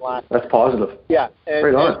you. That's positive. Yeah, and,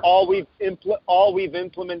 right on. And all we've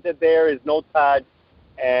implemented there is notepad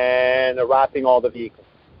and wrapping all the vehicles.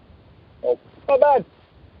 So not bad.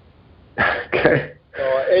 Okay. So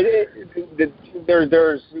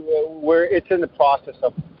it's in the process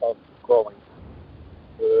of growing.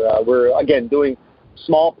 We're again doing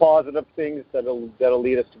small positive things that'll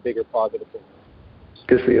lead us to bigger positive things.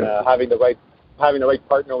 Good for you. Having the right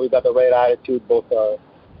partner, we've got the right attitude. Both are.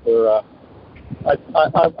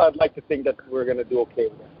 I'd like to think that we're going to do okay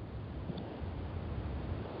with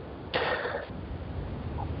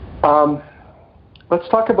that. Let's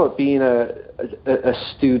talk about being a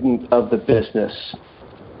student of the business.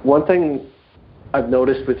 One thing I've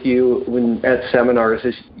noticed with you when at seminars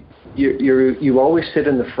is you always sit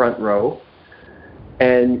in the front row,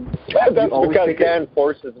 and that's you always because Dan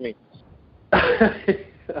forces me.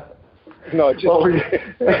 No, just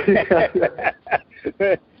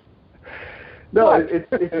no,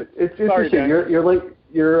 it's interesting. Sorry,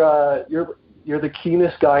 you're the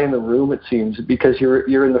keenest guy in the room, it seems, because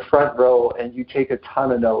you're in the front row and you take a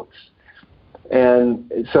ton of notes. And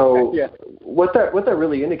so what that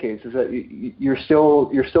really indicates is that you're still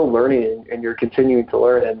learning and you're continuing to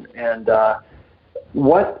learn. And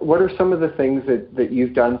what are some of the things that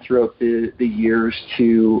you've done throughout the years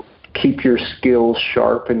to keep your skills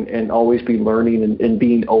sharp and always be learning and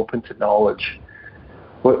being open to knowledge?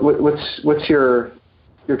 What's your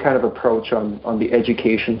kind of approach on the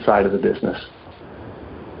education side of the business?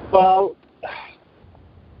 Well,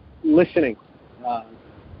 listening.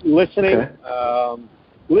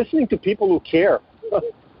 Listening to people who care.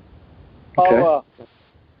 How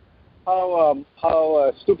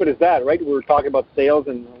stupid is that, right? We were talking about sales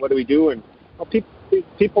and what do we do, and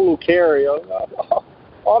people who care.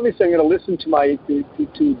 Obviously, I'm going to listen to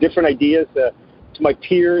to different ideas, to my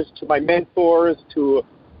peers, to my mentors, to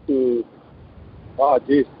the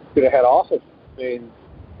head office. I mean,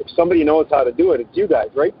 if somebody knows how to do it, it's you guys,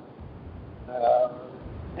 right?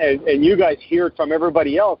 And you guys hear it from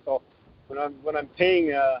everybody else. So when I'm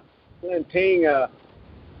paying a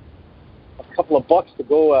couple of bucks to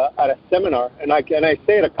go at a seminar, and I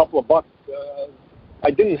say it a couple of bucks,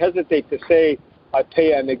 I didn't hesitate to say I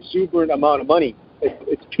pay an exuberant amount of money.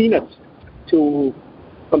 It's peanuts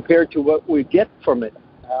compared to what we get from it.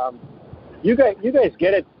 You guys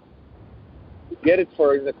get it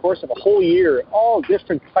for the course of a whole year, all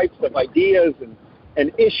different types of ideas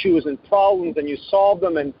and issues and problems, and you solve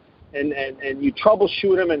them and you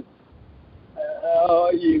troubleshoot them, and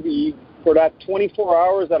you for that 24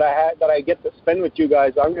 hours that I get to spend with you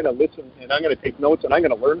guys, I'm going to listen and I'm going to take notes and I'm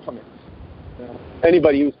going to learn from it.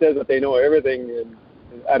 Anybody who says that they know everything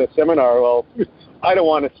at a seminar, well, I don't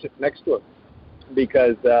want to sit next to it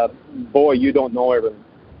because boy, you don't know everything.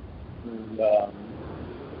 And,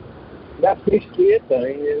 that's basically it. I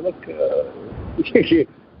mean, look,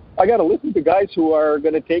 I got to listen to guys who are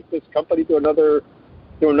going to take this company to another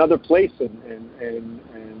place, and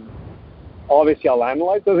obviously I'll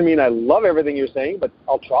analyze. Doesn't mean I love everything you're saying, but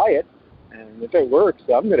I'll try it, and if it works,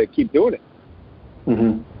 I'm going to keep doing it.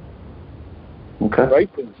 Mm-hmm. Okay. Right?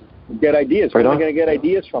 And get ideas. Where am I going to get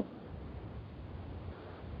ideas from?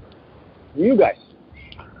 You guys.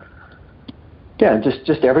 Yeah,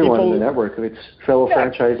 just everyone in the network. It's fellow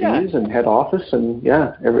franchisees and head office, and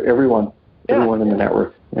everyone in the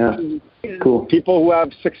network. Yeah, cool. People who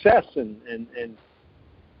have success, and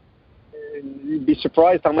you'd be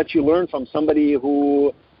surprised how much you learn from somebody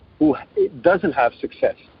who doesn't have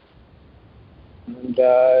success. And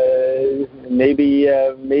maybe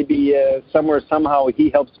somewhere somehow he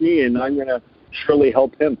helps me, and I'm going to surely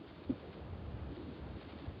help him.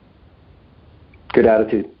 Good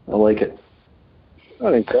attitude. I like it. I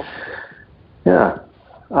think so. Yeah.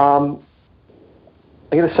 I'm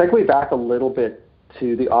going to segue back a little bit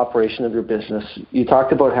to the operation of your business. You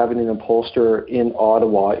talked about having an upholsterer in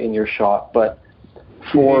Ottawa in your shop, but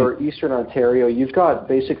for Eastern Ontario, you've got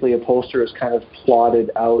basically upholsterers kind of plotted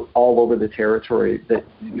out all over the territory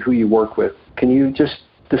who you work with. Can you just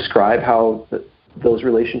describe how those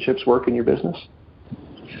relationships work in your business?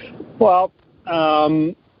 Well,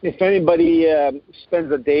 if anybody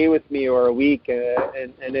spends a day with me or a week,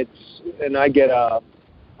 and I get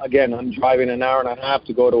I'm driving an hour and a half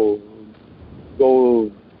to go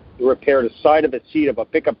repair the side of the seat of a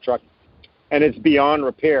pickup truck, and it's beyond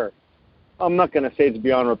repair. I'm not going to say it's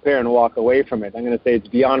beyond repair and walk away from it. I'm going to say it's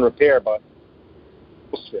beyond repair, but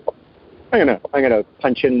I'm going to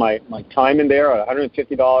punch in my time in there,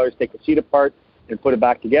 $150, take the seat apart and put it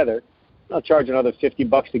back together. I'll charge another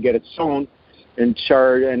 $50 to get it sewn. and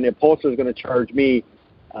the upholsterer is going to charge me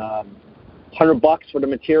 $100 for the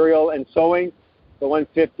material and sewing, the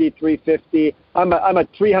 $150, $350. I'm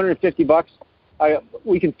at $350.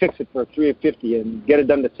 We can fix it for $350 and get it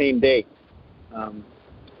done the same day.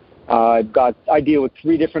 I deal with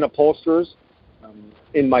 3 different upholsterers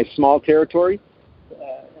in my small territory,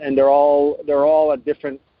 and they're all at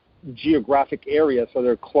different geographic areas, so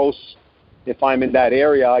they're close. If I'm in that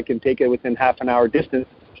area, I can take it within half an hour distance.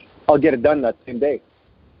 I'll get it done that same day.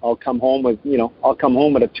 I'll come home with a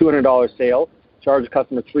 $200 sale, charge the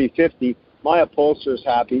customer $350. My upholsterer's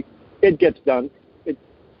happy. It gets done.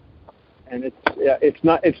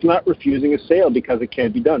 It's not refusing a sale because it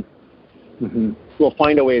can't be done. Mm-hmm. We'll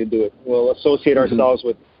find a way to do it. We'll associate ourselves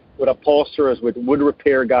with upholsterers, with wood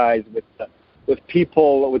repair guys, with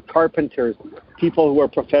people, with carpenters, people who are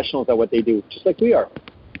professionals at what they do, just like we are,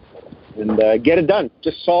 and get it done.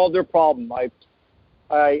 Just solve their problem.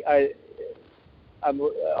 I'm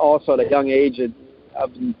also at a young age,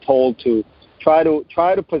 I've been told to try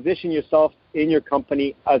to position yourself in your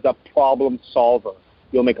company as a problem solver.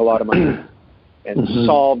 You'll make a lot of money and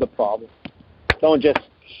solve the problem. Don't just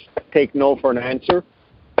take no for an answer.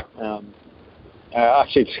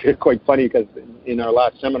 Actually, it's quite funny because in our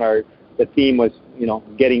last seminar, the theme was,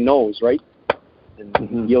 getting no's, right?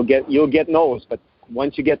 And you'll get no's, but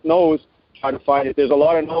once you get no's, try to find it. There's a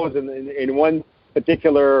lot of no's in one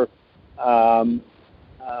particular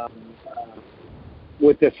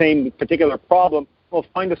with the same particular problem. Well,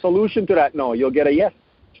 find a solution to that no. You'll get a yes.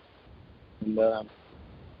 And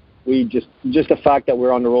we just the fact that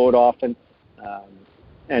we're on the road often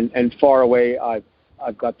and far away. I've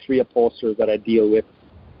got 3 upholsterers that I deal with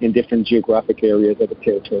in different geographic areas of the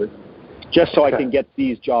territory, just so I can get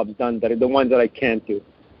these jobs done, that are the ones that I can't do.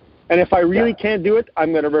 And if I really can't do it,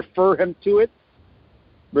 I'm going to refer him to it,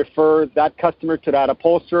 refer that customer to that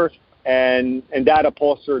upholsterer, and that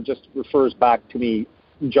upholsterer just refers back to me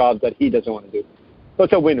jobs that he doesn't want to do. So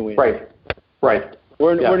it's a win-win. Right.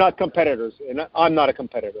 We're not competitors, and I'm not a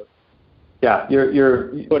competitor. Yeah,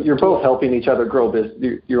 you're both helping each other grow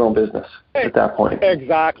your own business at that point.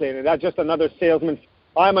 Exactly, and that's just another salesman.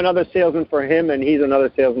 I'm another salesman for him, and he's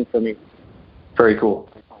another salesman for me. Very cool.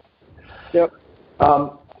 Yep.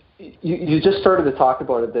 You just started to talk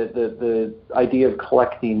about it, the idea of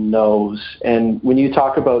collecting no's, and when you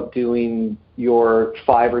talk about doing your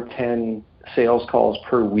 5 or 10 sales calls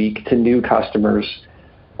per week to new customers,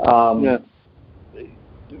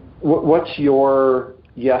 what's your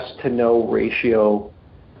yes to no ratio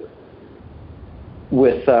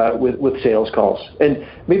with sales calls? And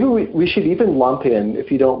maybe we should even lump in,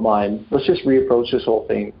 if you don't mind, let's just reapproach this whole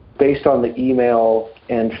thing based on the email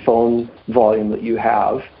and phone volume that you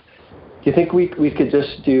have. Do you think we could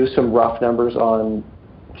just do some rough numbers on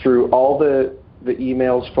through all the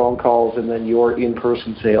emails, phone calls, and then your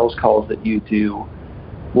in-person sales calls that you do?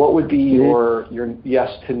 What would be your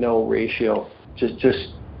yes to no ratio? Just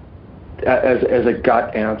as a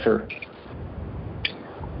gut answer.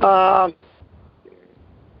 A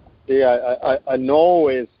no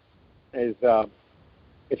is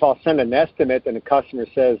if I'll send an estimate and the customer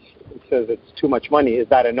says it's too much money, is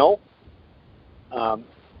that a no? I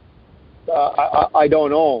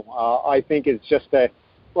don't know. I think it's just a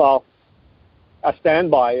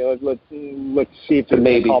standby. Let's see if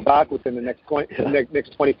they call back within the next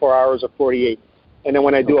 24 hours or 48. And then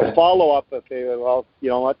when I do a follow up, I say, well, you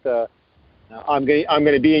know what? I'm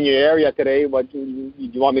going to be in your area today. What do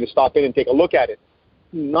you want me to stop in and take a look at it?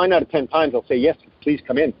 9 out of 10 times I'll say yes. Please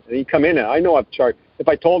come in. And he come in, and I know I've charged. If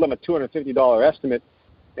I told him a $250 estimate,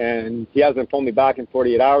 and he hasn't phoned me back in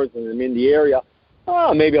 48 hours, and I'm in the area,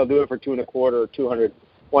 maybe I'll do it for $225 or $200.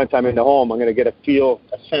 Once I'm in the home, I'm going to get a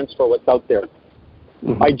sense for what's out there.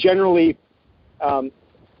 Mm-hmm. I generally, the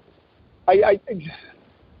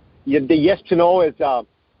yes to no is.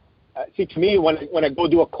 See, to me, when I go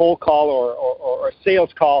do a cold call or a sales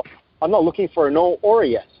call, I'm not looking for a no or a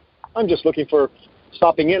yes. I'm just looking for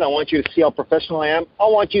stopping in. I want you to see how professional I am. I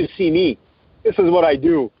want you to see me. This is what I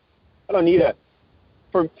do. I don't need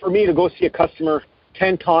for me to go see a customer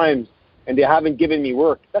 10 times and they haven't given me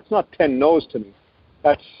work. That's not 10 no's to me.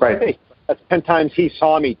 That's right. Hey, that's 10 times he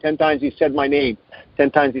saw me. 10 times he said my name. 10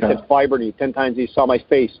 times he said Fibrenew. 10 times he saw my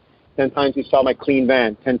face. 10 times he saw my clean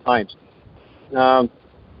van. 10 times.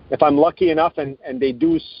 If I'm lucky enough and they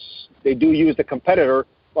do use the competitor,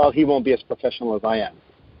 well, he won't be as professional as I am.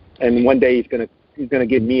 And one day he's gonna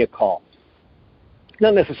give me a call.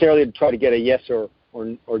 Not necessarily to try to get a yes or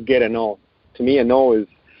get a no. To me, a no is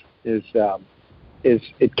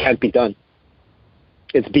it can't be done.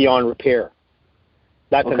 It's beyond repair.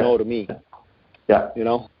 That's a no to me. Yeah. You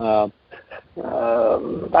know,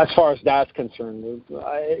 as far as that's concerned,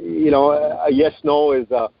 a yes/no is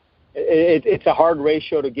it's a hard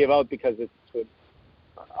ratio to give out because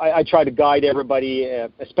I try to guide everybody,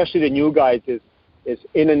 especially the new guys, is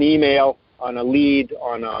in an email, on a lead,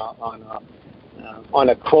 on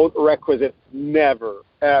a quote requisite. Never,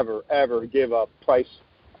 ever, ever give a price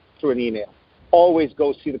through an email. Always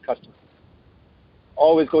go see the customer.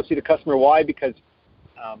 Always go see the customer. Why? Because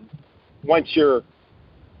once you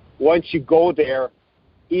go there,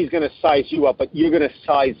 he's going to size you up, but you're going to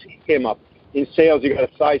size him up. In sales, you got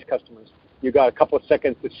to size customers. You got a couple of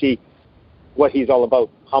seconds to see what he's all about.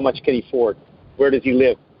 How much can he afford? Where does he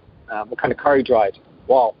live? What kind of car he drives?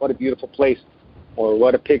 Wow, what a beautiful place. Or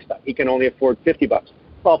what a pigsty. He can only afford $50.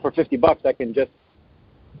 Well, for $50, I can just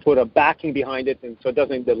put a backing behind it, and so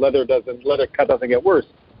the leather cut doesn't get worse.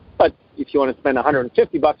 But if you want to spend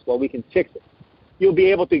 $150, well, we can fix it. You'll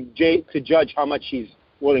be able to judge how much he's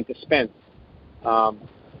willing to spend.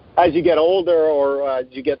 As you get older, or as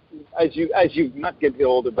you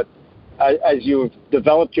you've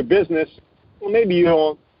developed your business, well, maybe you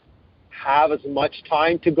don't have as much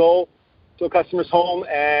time to go to a customer's home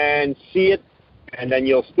and see it, and then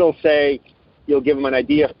you'll still say you'll give them an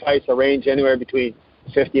idea of price, a range anywhere between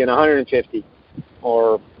 $50 and $150.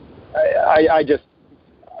 Or I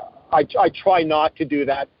try not to do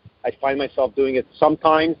that. I find myself doing it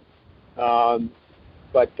sometimes,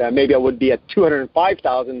 but maybe I would be at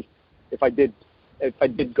 $205,000 if I did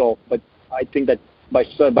go. But I think that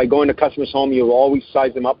by going to customers' home, you'll always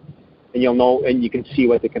size them up, and you'll know, and you can see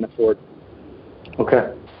what they can afford.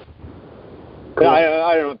 Okay. Cool.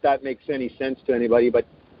 I don't know if that makes any sense to anybody, but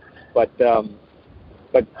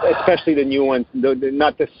especially the new ones,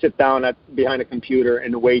 not to sit down behind a computer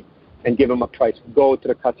and wait and give them a price. Go to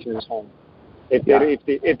the customer's home. If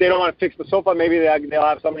they don't want to fix the sofa, maybe they'll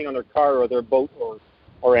have something on their car or their boat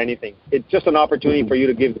or anything. It's just an opportunity for you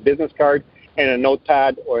to give the business card and a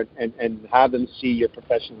notepad and have them see your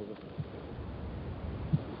professionalism.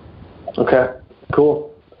 Okay,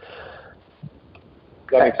 cool.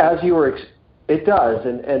 It does,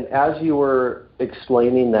 and as you were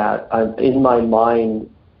explaining that, I'm in my mind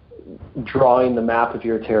drawing the map of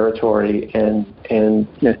your territory and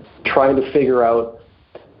trying to figure out,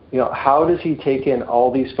 how does he take in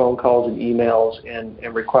all these phone calls and emails and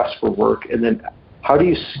requests for work, and then how do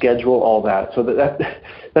you schedule all that? So that's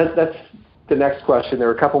the next question. There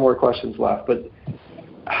are a couple more questions left, but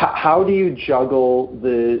how do you juggle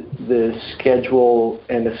the schedule,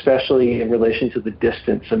 and especially in relation to the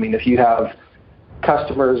distance? I mean, if you have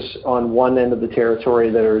customers on one end of the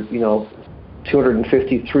territory that are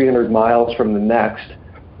 250, 300 miles from the next,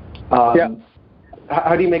 how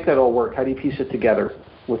do you make that all work? How do you piece it together?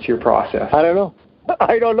 What's your process? I don't know.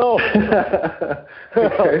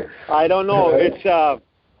 Okay. I don't know. Right.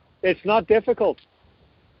 It's not difficult.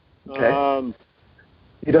 Okay.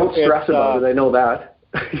 You don't stress about it. I know that.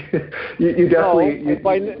 you definitely you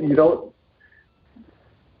don't.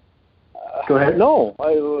 Go ahead. No.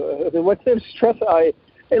 What's the stress?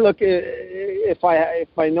 Look. If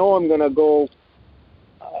I know I'm going to go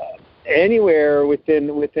anywhere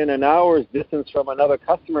within an hour's distance from another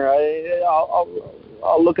customer,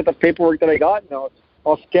 I'll look at the paperwork that I got, and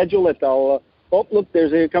I'll schedule it. Look,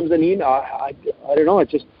 here comes an email. I don't know.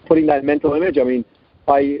 It's just putting that mental image. I mean,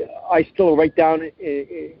 I still write down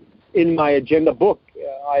in my agenda book.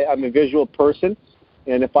 I'm a visual person,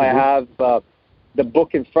 and if I have the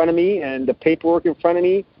book in front of me and the paperwork in front of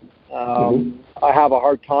me, I have a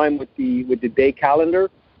hard time with the day calendar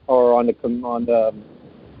or on the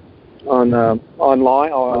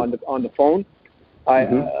online or on the phone.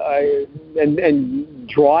 And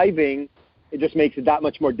driving, it just makes it that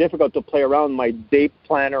much more difficult to play around my day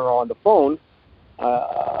planner on the phone.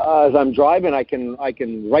 As I'm driving, I can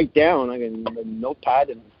write down, I can notepad,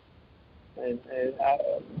 and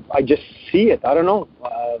I just see it. I don't know,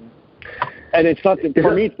 and it's not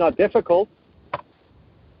for me. It's not difficult.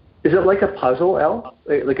 Is it like a puzzle, Al?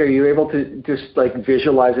 Like, are you able to just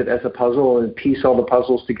visualize it as a puzzle and piece all the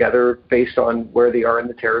puzzles together based on where they are in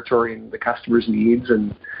the territory and the customer's needs,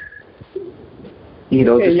 and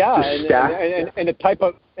just stack? And the type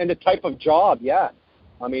of job, yeah.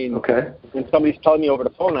 I mean, when somebody's telling me over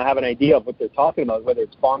the phone, I have an idea of what they're talking about, whether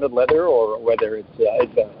it's bonded leather or whether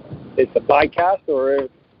it's a die-cast, or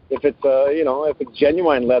if it's if it's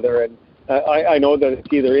genuine leather, and I know that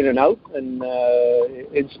it's either in and out and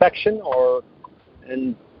inspection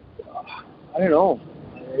and I don't know.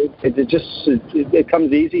 It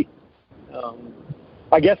comes easy.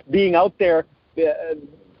 I guess being out there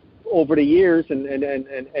over the years and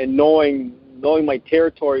knowing my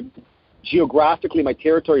territory, geographically my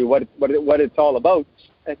territory, what it's all about,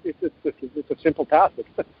 It's a simple task.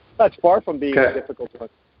 That's far from being a difficult one.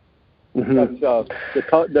 Mm-hmm. That's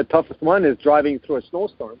the toughest one is driving through a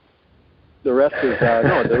snowstorm. The rest is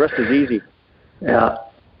the rest is easy. Yeah.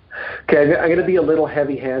 Okay, I'm going to be a little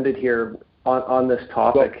heavy-handed here on this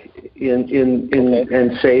topic and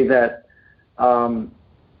say that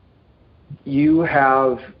it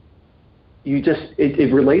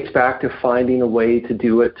relates back to finding a way to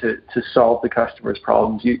do it to solve the customer's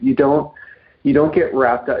problems. You don't get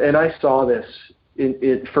wrapped up, and I saw this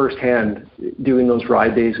in firsthand doing those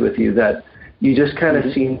ride days with you, that you just kind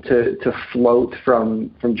of seem to float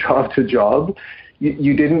from job to job.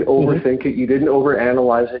 You didn't overthink it. You didn't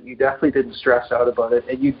overanalyze it. You definitely didn't stress out about it,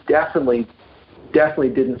 and you definitely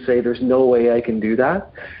didn't say, "There's no way I can do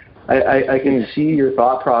that." I can see your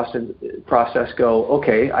thought process go,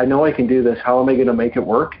 okay, I know I can do this. How am I going to make it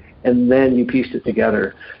work? And then you pieced it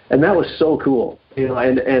together, and that was so cool. And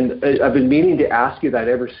I've been meaning to ask you that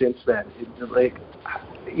ever since then. Like,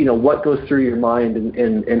 what goes through your mind,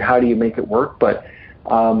 and how do you make it work? But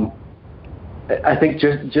I think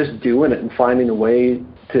just doing it and finding a way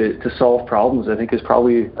to solve problems, I think, is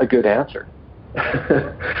probably a good answer.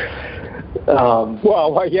 What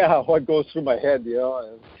goes through my head,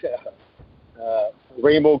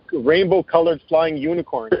 rainbow-colored flying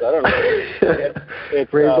unicorns. I don't know.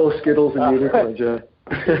 It's rainbow Skittles and unicorns.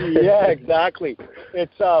 Yeah, exactly.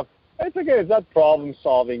 It's that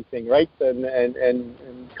problem-solving thing, right? And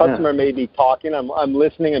customer may be talking. I'm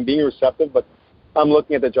listening and being receptive, but I'm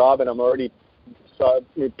looking at the job and I'm already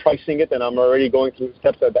pricing it, and I'm already going through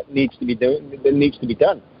steps that needs to be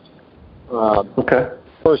done. Okay.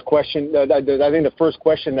 First question, I think the first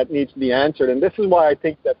question that needs to be answered, and this is why I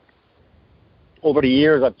think that over the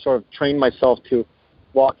years I've sort of trained myself to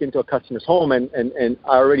walk into a customer's home and I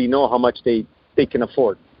already know how much they can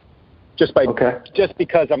afford, just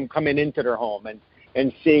because I'm coming into their home and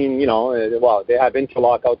seeing, they have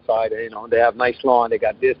interlock outside, they have nice lawn, they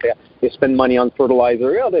got this, they spend money on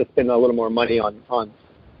fertilizer, they spend a little more money on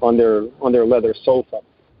their leather sofa.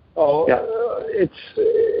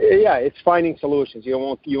 It's finding solutions. You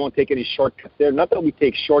won't take any shortcuts there. Not that we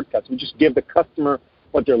take shortcuts. We just give the customer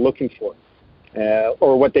what they're looking for,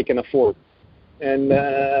 or what they can afford. And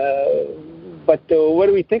what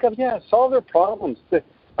do we think of? Solve their problems.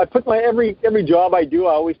 I put every job I do,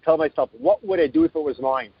 I always tell myself, what would I do if it was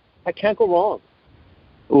mine? I can't go wrong.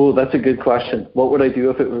 Oh, that's a good question. What would I do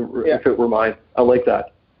if it were mine? I like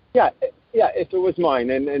that. Yeah, if it was mine,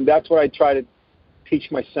 and that's what I try to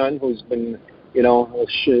teach my son, who's been,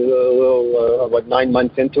 9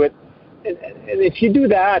 months into it. And if you do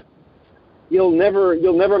that, you'll never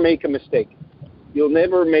make a mistake. You'll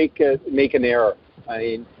never make an error. I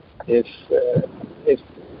mean, if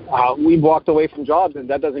we walked away from jobs, and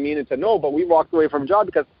that doesn't mean it's a no, but we walked away from a job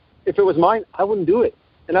because if it was mine, I wouldn't do it.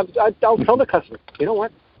 And I'll tell the customer, you know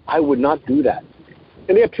what, I would not do that.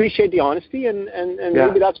 And they appreciate the honesty, and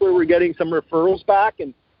maybe that's where we're getting some referrals back.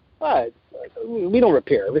 And we don't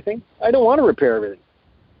repair everything. I don't want to repair everything.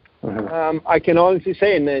 I can honestly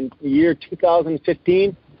say, in the year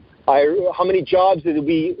 2015, how many jobs did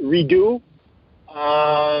we redo?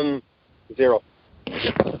 0.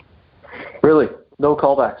 Really? No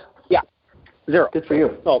callbacks? Yeah, 0. Good for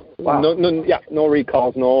you. No, wow. No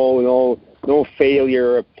recalls, no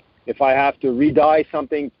failure. If I have to re-dye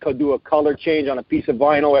something, could do a color change on a piece of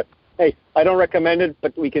vinyl, hey, I don't recommend it,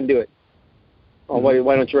 but we can do it. Oh,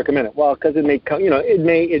 why don't you recommend it? Well, because it may come, it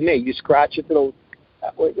may. You scratch it,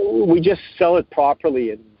 we just sell it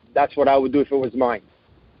properly, and that's what I would do if it was mine.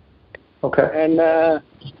 Okay. And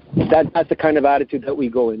that's the kind of attitude that we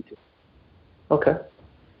go into. Okay.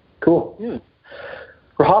 Cool. Yeah.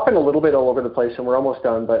 We're hopping a little bit all over the place, and we're almost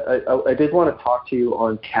done, but I did want to talk to you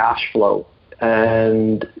on cash flow.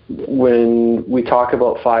 And when we talk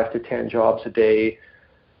about 5 to 10 jobs a day,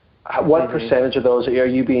 what percentage of those are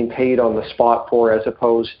you being paid on the spot for, as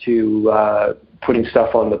opposed to putting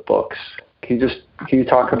stuff on the books? Can you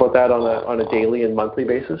talk about that on a daily and monthly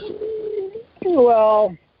basis?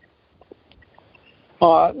 Well,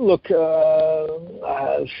 look,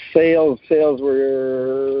 sales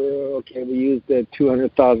were okay. We used the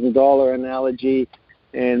 $200,000 analogy,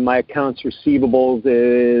 and my accounts receivables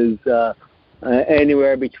is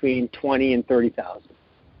anywhere between $20,000 and $30,000.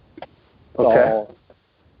 Okay.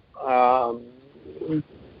 So,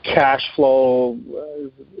 cash flow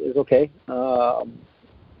is okay.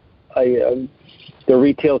 The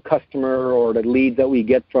retail customer or the leads that we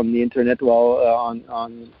get from the internet,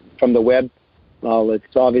 from the web,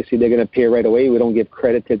 it's obviously they're going to pay right away. We don't give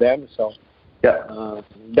credit to them, so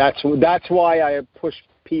that's why I push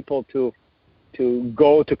people to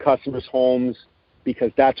go to customers' homes,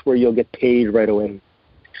 because that's where you'll get paid right away.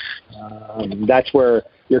 That's where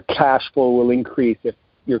your cash flow will increase. If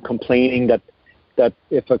you're complaining that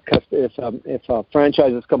if a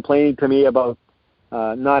franchise is complaining to me about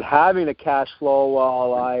not having a cash flow,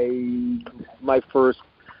 well, my first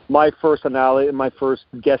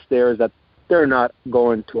guess there is that they're not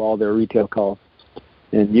going to all their retail calls,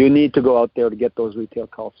 and you need to go out there to get those retail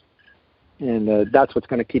calls, and that's what's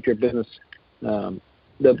going to keep your business, the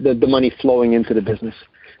money flowing into the business,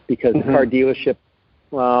 because the car dealership,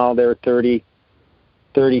 well, they're 30,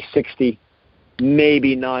 60,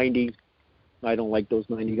 maybe 90. I don't like those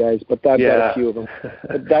 90 guys, but I've got a few of them.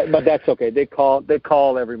 But that's okay. They call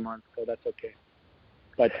every month, so that's okay.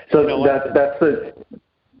 But so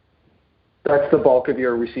that's the bulk of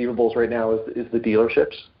your receivables right now is the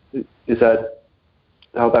dealerships. Is that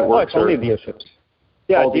how that works? Oh, it's only dealerships.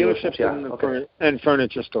 Yeah, all dealerships and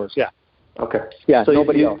furniture stores. Yeah. Okay. Yeah. So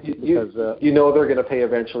nobody else. Because, you know they're going to pay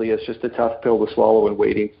eventually. It's just a tough pill to swallow and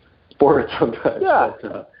waiting for it sometimes. Yeah.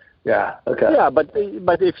 But, yeah. Okay. Yeah, but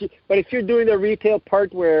if you're doing the retail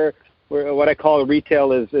part where what I call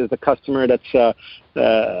retail is the customer that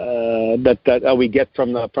we get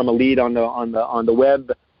from a lead on the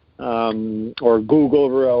web or Google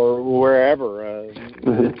or wherever,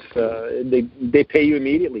 they pay you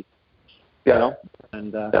immediately. Yeah. You know?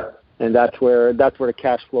 And that's where the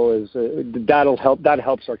cash flow is. That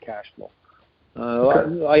helps our cash flow.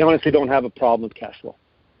 I honestly don't have a problem with cash flow.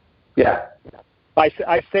 Yeah. I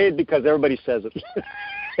say it because everybody says it.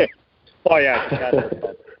 Oh yeah,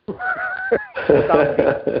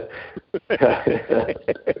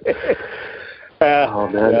 oh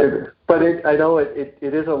man, yeah. But I know it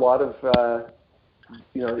is a lot of a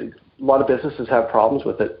lot of businesses have problems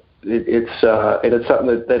with it. It's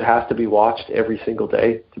something that has to be watched every single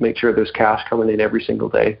day to make sure there's cash coming in every single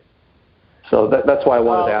day. So that's why I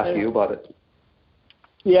wanted to ask you about it.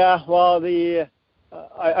 Yeah, well,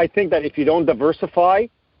 I think that if you don't diversify,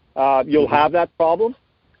 you'll have that problem.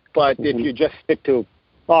 But if you just stick to,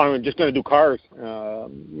 I'm just going to do cars,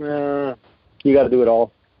 you got to do it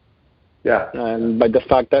all. Yeah. But the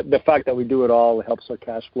fact that we do it all helps our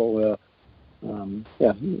cash flow. The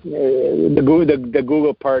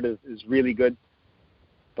Google part is really good,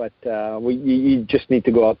 but you just need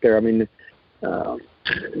to go out there. I mean,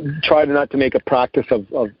 try not to make a practice of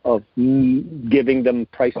giving them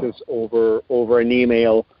prices over an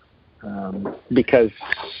email, because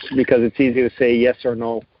it's easy to say yes or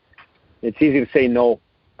no. It's easy to say no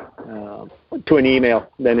to an email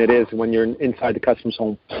than it is when you're inside the customer's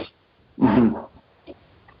home.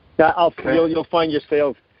 You'll find your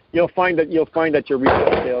sales. You'll find that your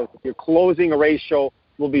retail sales, your closing ratio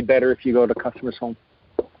will be better if you go to customer's home.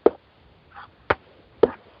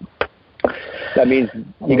 That means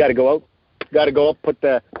you got to go out. You got to go up, put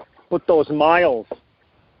those miles.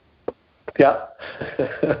 Yeah.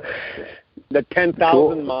 The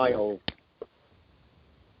 10,000 miles.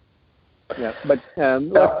 Yeah, but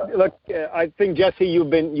look, I think Jesse, you've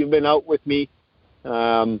been out with me,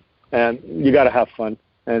 and you got to have fun.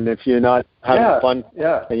 And if you're not having fun,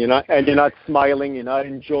 and you're not smiling, you're not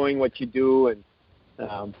enjoying what you do, and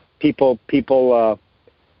people will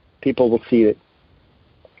see it.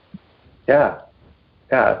 Yeah,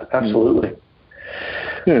 absolutely.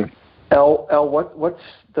 Elle, what's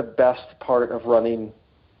the best part of running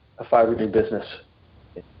a Fibrenew business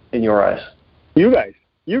in your eyes? You guys.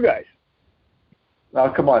 Oh,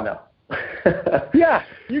 come on now. Yeah,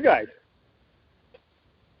 you guys.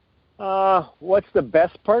 What's the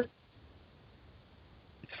best part?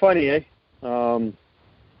 It's funny, eh?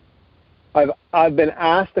 I've been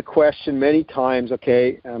asked the question many times.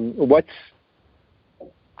 Okay,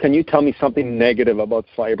 can you tell me something negative about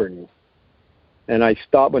Fibrenew? And I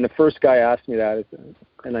stopped when the first guy asked me that,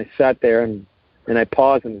 and I sat there and I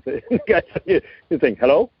paused and said, "You think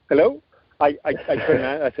hello?" I couldn't.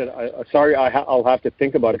 I said, "Sorry, I'll have to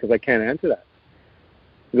think about it because I can't answer that."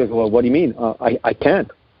 He goes, "Well, what do you mean?" I can't.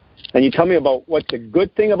 And you tell me about what's a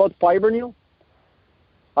good thing about Fibrenew?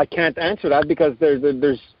 I can't answer that because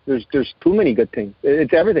there's too many good things.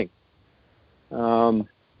 It's everything.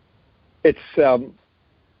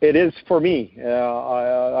 It is for me.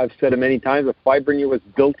 I've said it many times. That Fibrenew was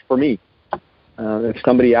built for me. If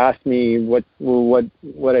somebody asked me what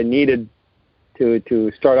I needed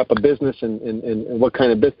to start up a business and what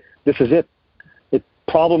kind of business, this is it. It's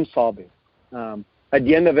problem solving. At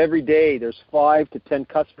the end of every day, there's 5 to 10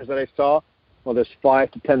 customers that I saw. Well, there's 5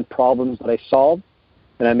 to 10 problems that I solved,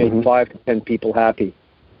 and I made 5 to 10 people happy.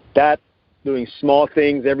 That, doing small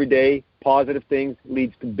things every day, positive things,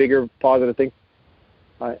 leads to bigger positive things.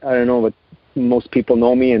 I don't know, but most people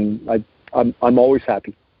know me, and I'm always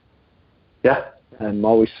happy. Yeah. I'm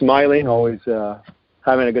always smiling, always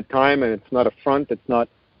having a good time, and it's not a front. It's not.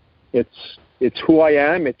 It's who I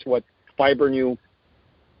am. It's what Fibrenew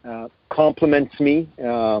complements me,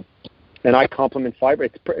 and I complement Fibre.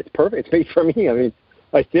 It's perfect. It's made for me. I mean,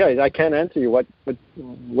 I can't answer you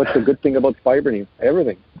what's a good thing about Fibrenew.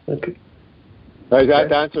 Everything. Okay. I have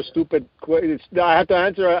to answer stupid. I have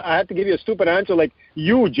to give you a stupid answer like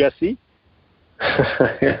you, Jesse.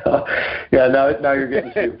 Yeah. Now you're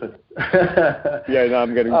getting stupid. Yeah. Now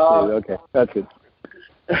I'm getting stupid. Okay, that's it.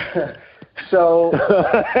 So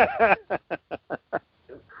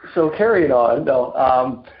carrying on. No.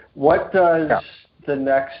 What does the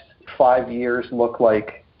next 5 years look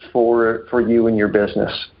like for you and your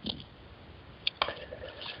business?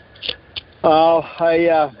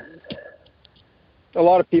 A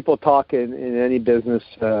lot of people talk in any business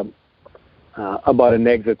about an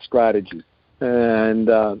exit strategy, and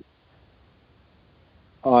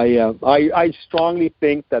I strongly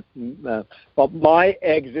think that my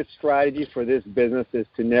exit strategy for this business is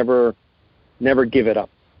to never give it up,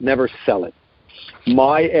 never sell it.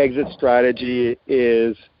 My exit strategy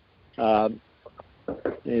is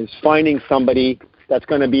finding somebody that's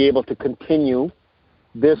going to be able to continue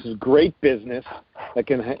this great business that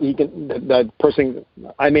person.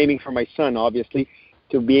 I'm aiming for my son, obviously,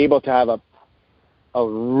 to be able to have a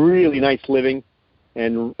really nice living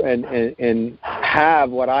and have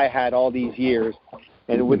what I had all these years,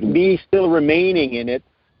 and with me still remaining in it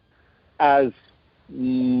as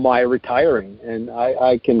my retiring, and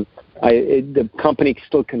the company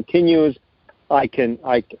still continues. I can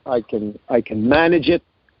manage it.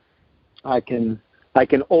 I can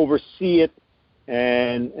oversee it.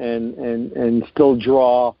 And still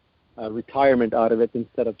draw retirement out of it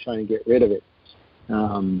instead of trying to get rid of it,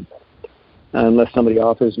 unless somebody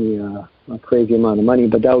offers me a crazy amount of money.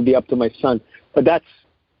 But that would be up to my son. But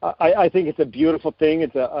I think it's a beautiful thing.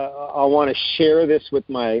 I want to share this with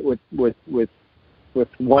one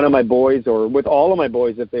of my boys, or with all of my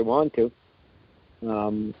boys if they want to.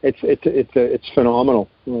 It's phenomenal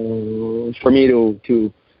for me to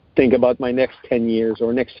think about my next 10 years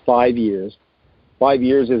or next 5 years. 5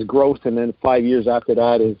 years is growth, and then 5 years after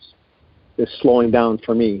that is slowing down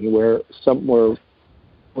for me, where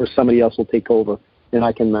somebody else will take over and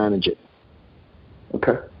I can manage it.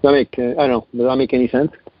 Okay. I don't know. Does that make any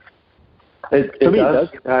sense? It does.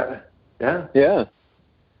 Yeah. Yeah.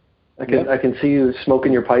 I can see you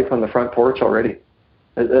smoking your pipe on the front porch already.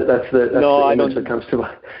 That's the image that comes to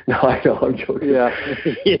mind. No, I know. I'm joking. Yeah.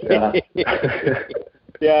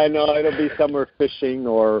 Yeah, I know. It'll be somewhere fishing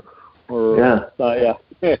or yeah.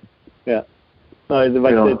 Yeah. It's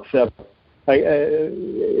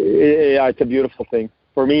a beautiful thing.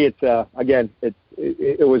 For me, it's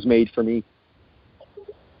it was made for me.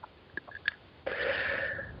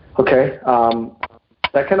 Okay.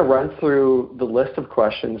 That kind of runs through the list of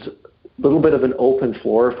questions. A little bit of an open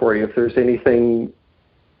floor for you. If there's anything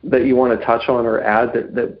that you want to touch on or add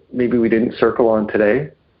that maybe we didn't circle on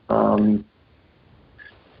today,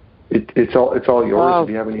 it's all yours. If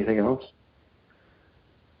you have anything else.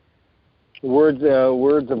 Words of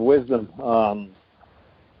wisdom.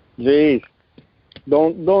 Geez,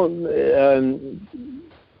 don't.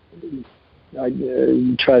 I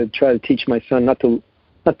try to teach my son not to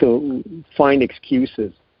find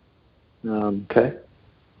excuses. Okay.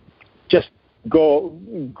 Just go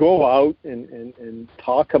out and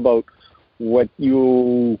talk about what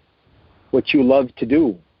you love to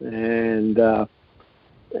do, and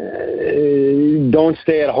don't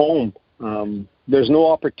stay at home. There's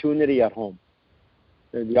no opportunity at home.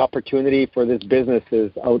 The opportunity for this business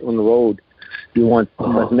is out on the road. You want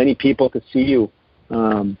as many people to see you.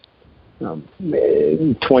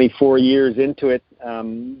 24 years into it,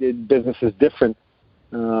 the business is different.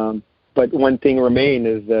 But one thing remained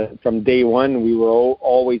is that from day one, we were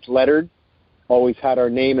always lettered, always had our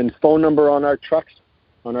name and phone number on our trucks,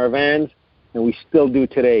 on our vans, and we still do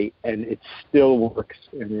today. And it still works,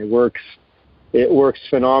 and it works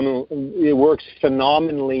phenomenal. It works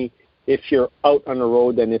phenomenally if you're out on the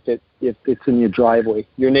road than if it's in your driveway.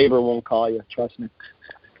 Your neighbor won't call you, trust me,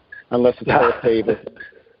 unless it's for a favor.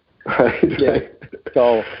 Right. Yeah.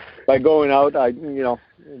 So by going out, the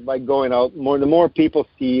more people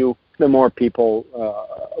see you, the more people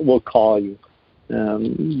will call you.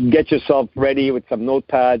 Get yourself ready with some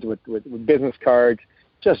notepads, with business cards.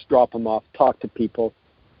 Just drop them off. Talk to people.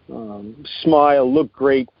 Smile. Look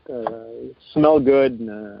great. Smell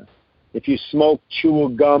good. If you smoke, chew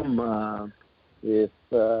gum.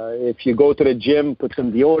 If you go to the gym, put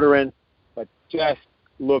some deodorant. But just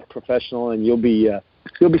look professional, and you'll be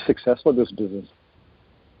successful in this business.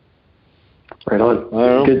 Right on.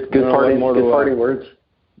 Good parting words.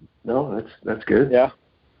 No, that's good. Yeah.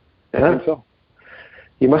 I think so.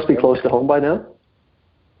 You must be close to home by now.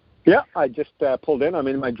 Yeah, I just pulled in. I'm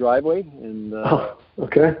in my driveway, and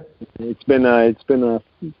okay. It's been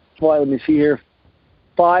well, let me see here,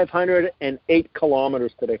 508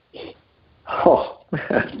 kilometers today. Oh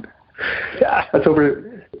man, yeah, that's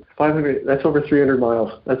over 500. That's over 300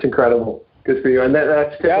 miles. That's incredible. Good for you. And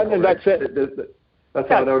that's typical. Yeah, and that's right? it. That's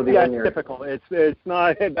how it out of the it's typical. It's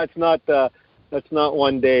not. That's not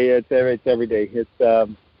one day. It's every day.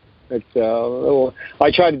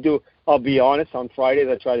 I try to do. I'll be honest. On Fridays,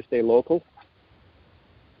 I try to stay local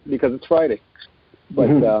because it's Friday. But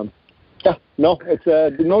yeah, no, it's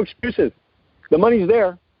no excuses. The money's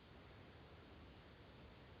there.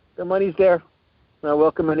 The money's there. I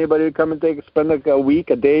welcome anybody to come and spend like a week,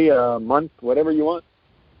 a day, a month, whatever you want,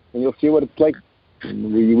 and you'll see what it's like.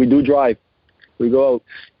 We do drive. We go out.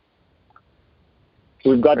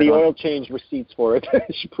 We've got the oil change receipts for it.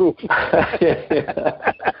 It's proof.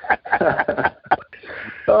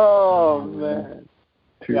 Oh, man.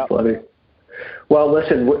 Too funny. Well,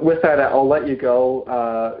 listen, with that, I'll let you go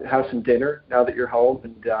have some dinner now that you're home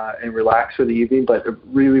and relax for the evening. But I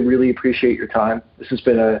really, really appreciate your time. This has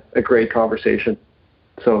been a great conversation.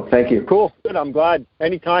 So thank you. Cool. Good. I'm glad.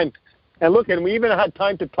 Anytime. And look, and we even had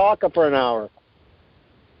time to talk for an hour.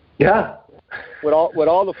 Yeah. With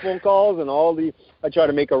all the phone calls and all the, I try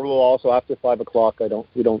to make a rule also after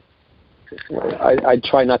 5:00. I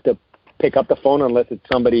try not to pick up the phone unless it's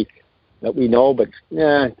somebody that we know. But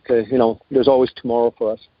yeah, there's always tomorrow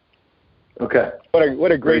for us. Okay.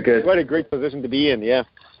 What a great position to be in. Yeah.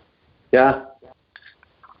 Yeah.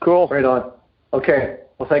 Cool. Right on. Okay.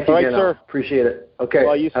 Well, thank you again. Sir. Appreciate it. Okay.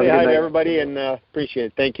 Well, you say hi to everybody and appreciate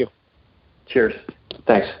it. Thank you. Cheers.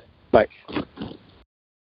 Thanks. Bye.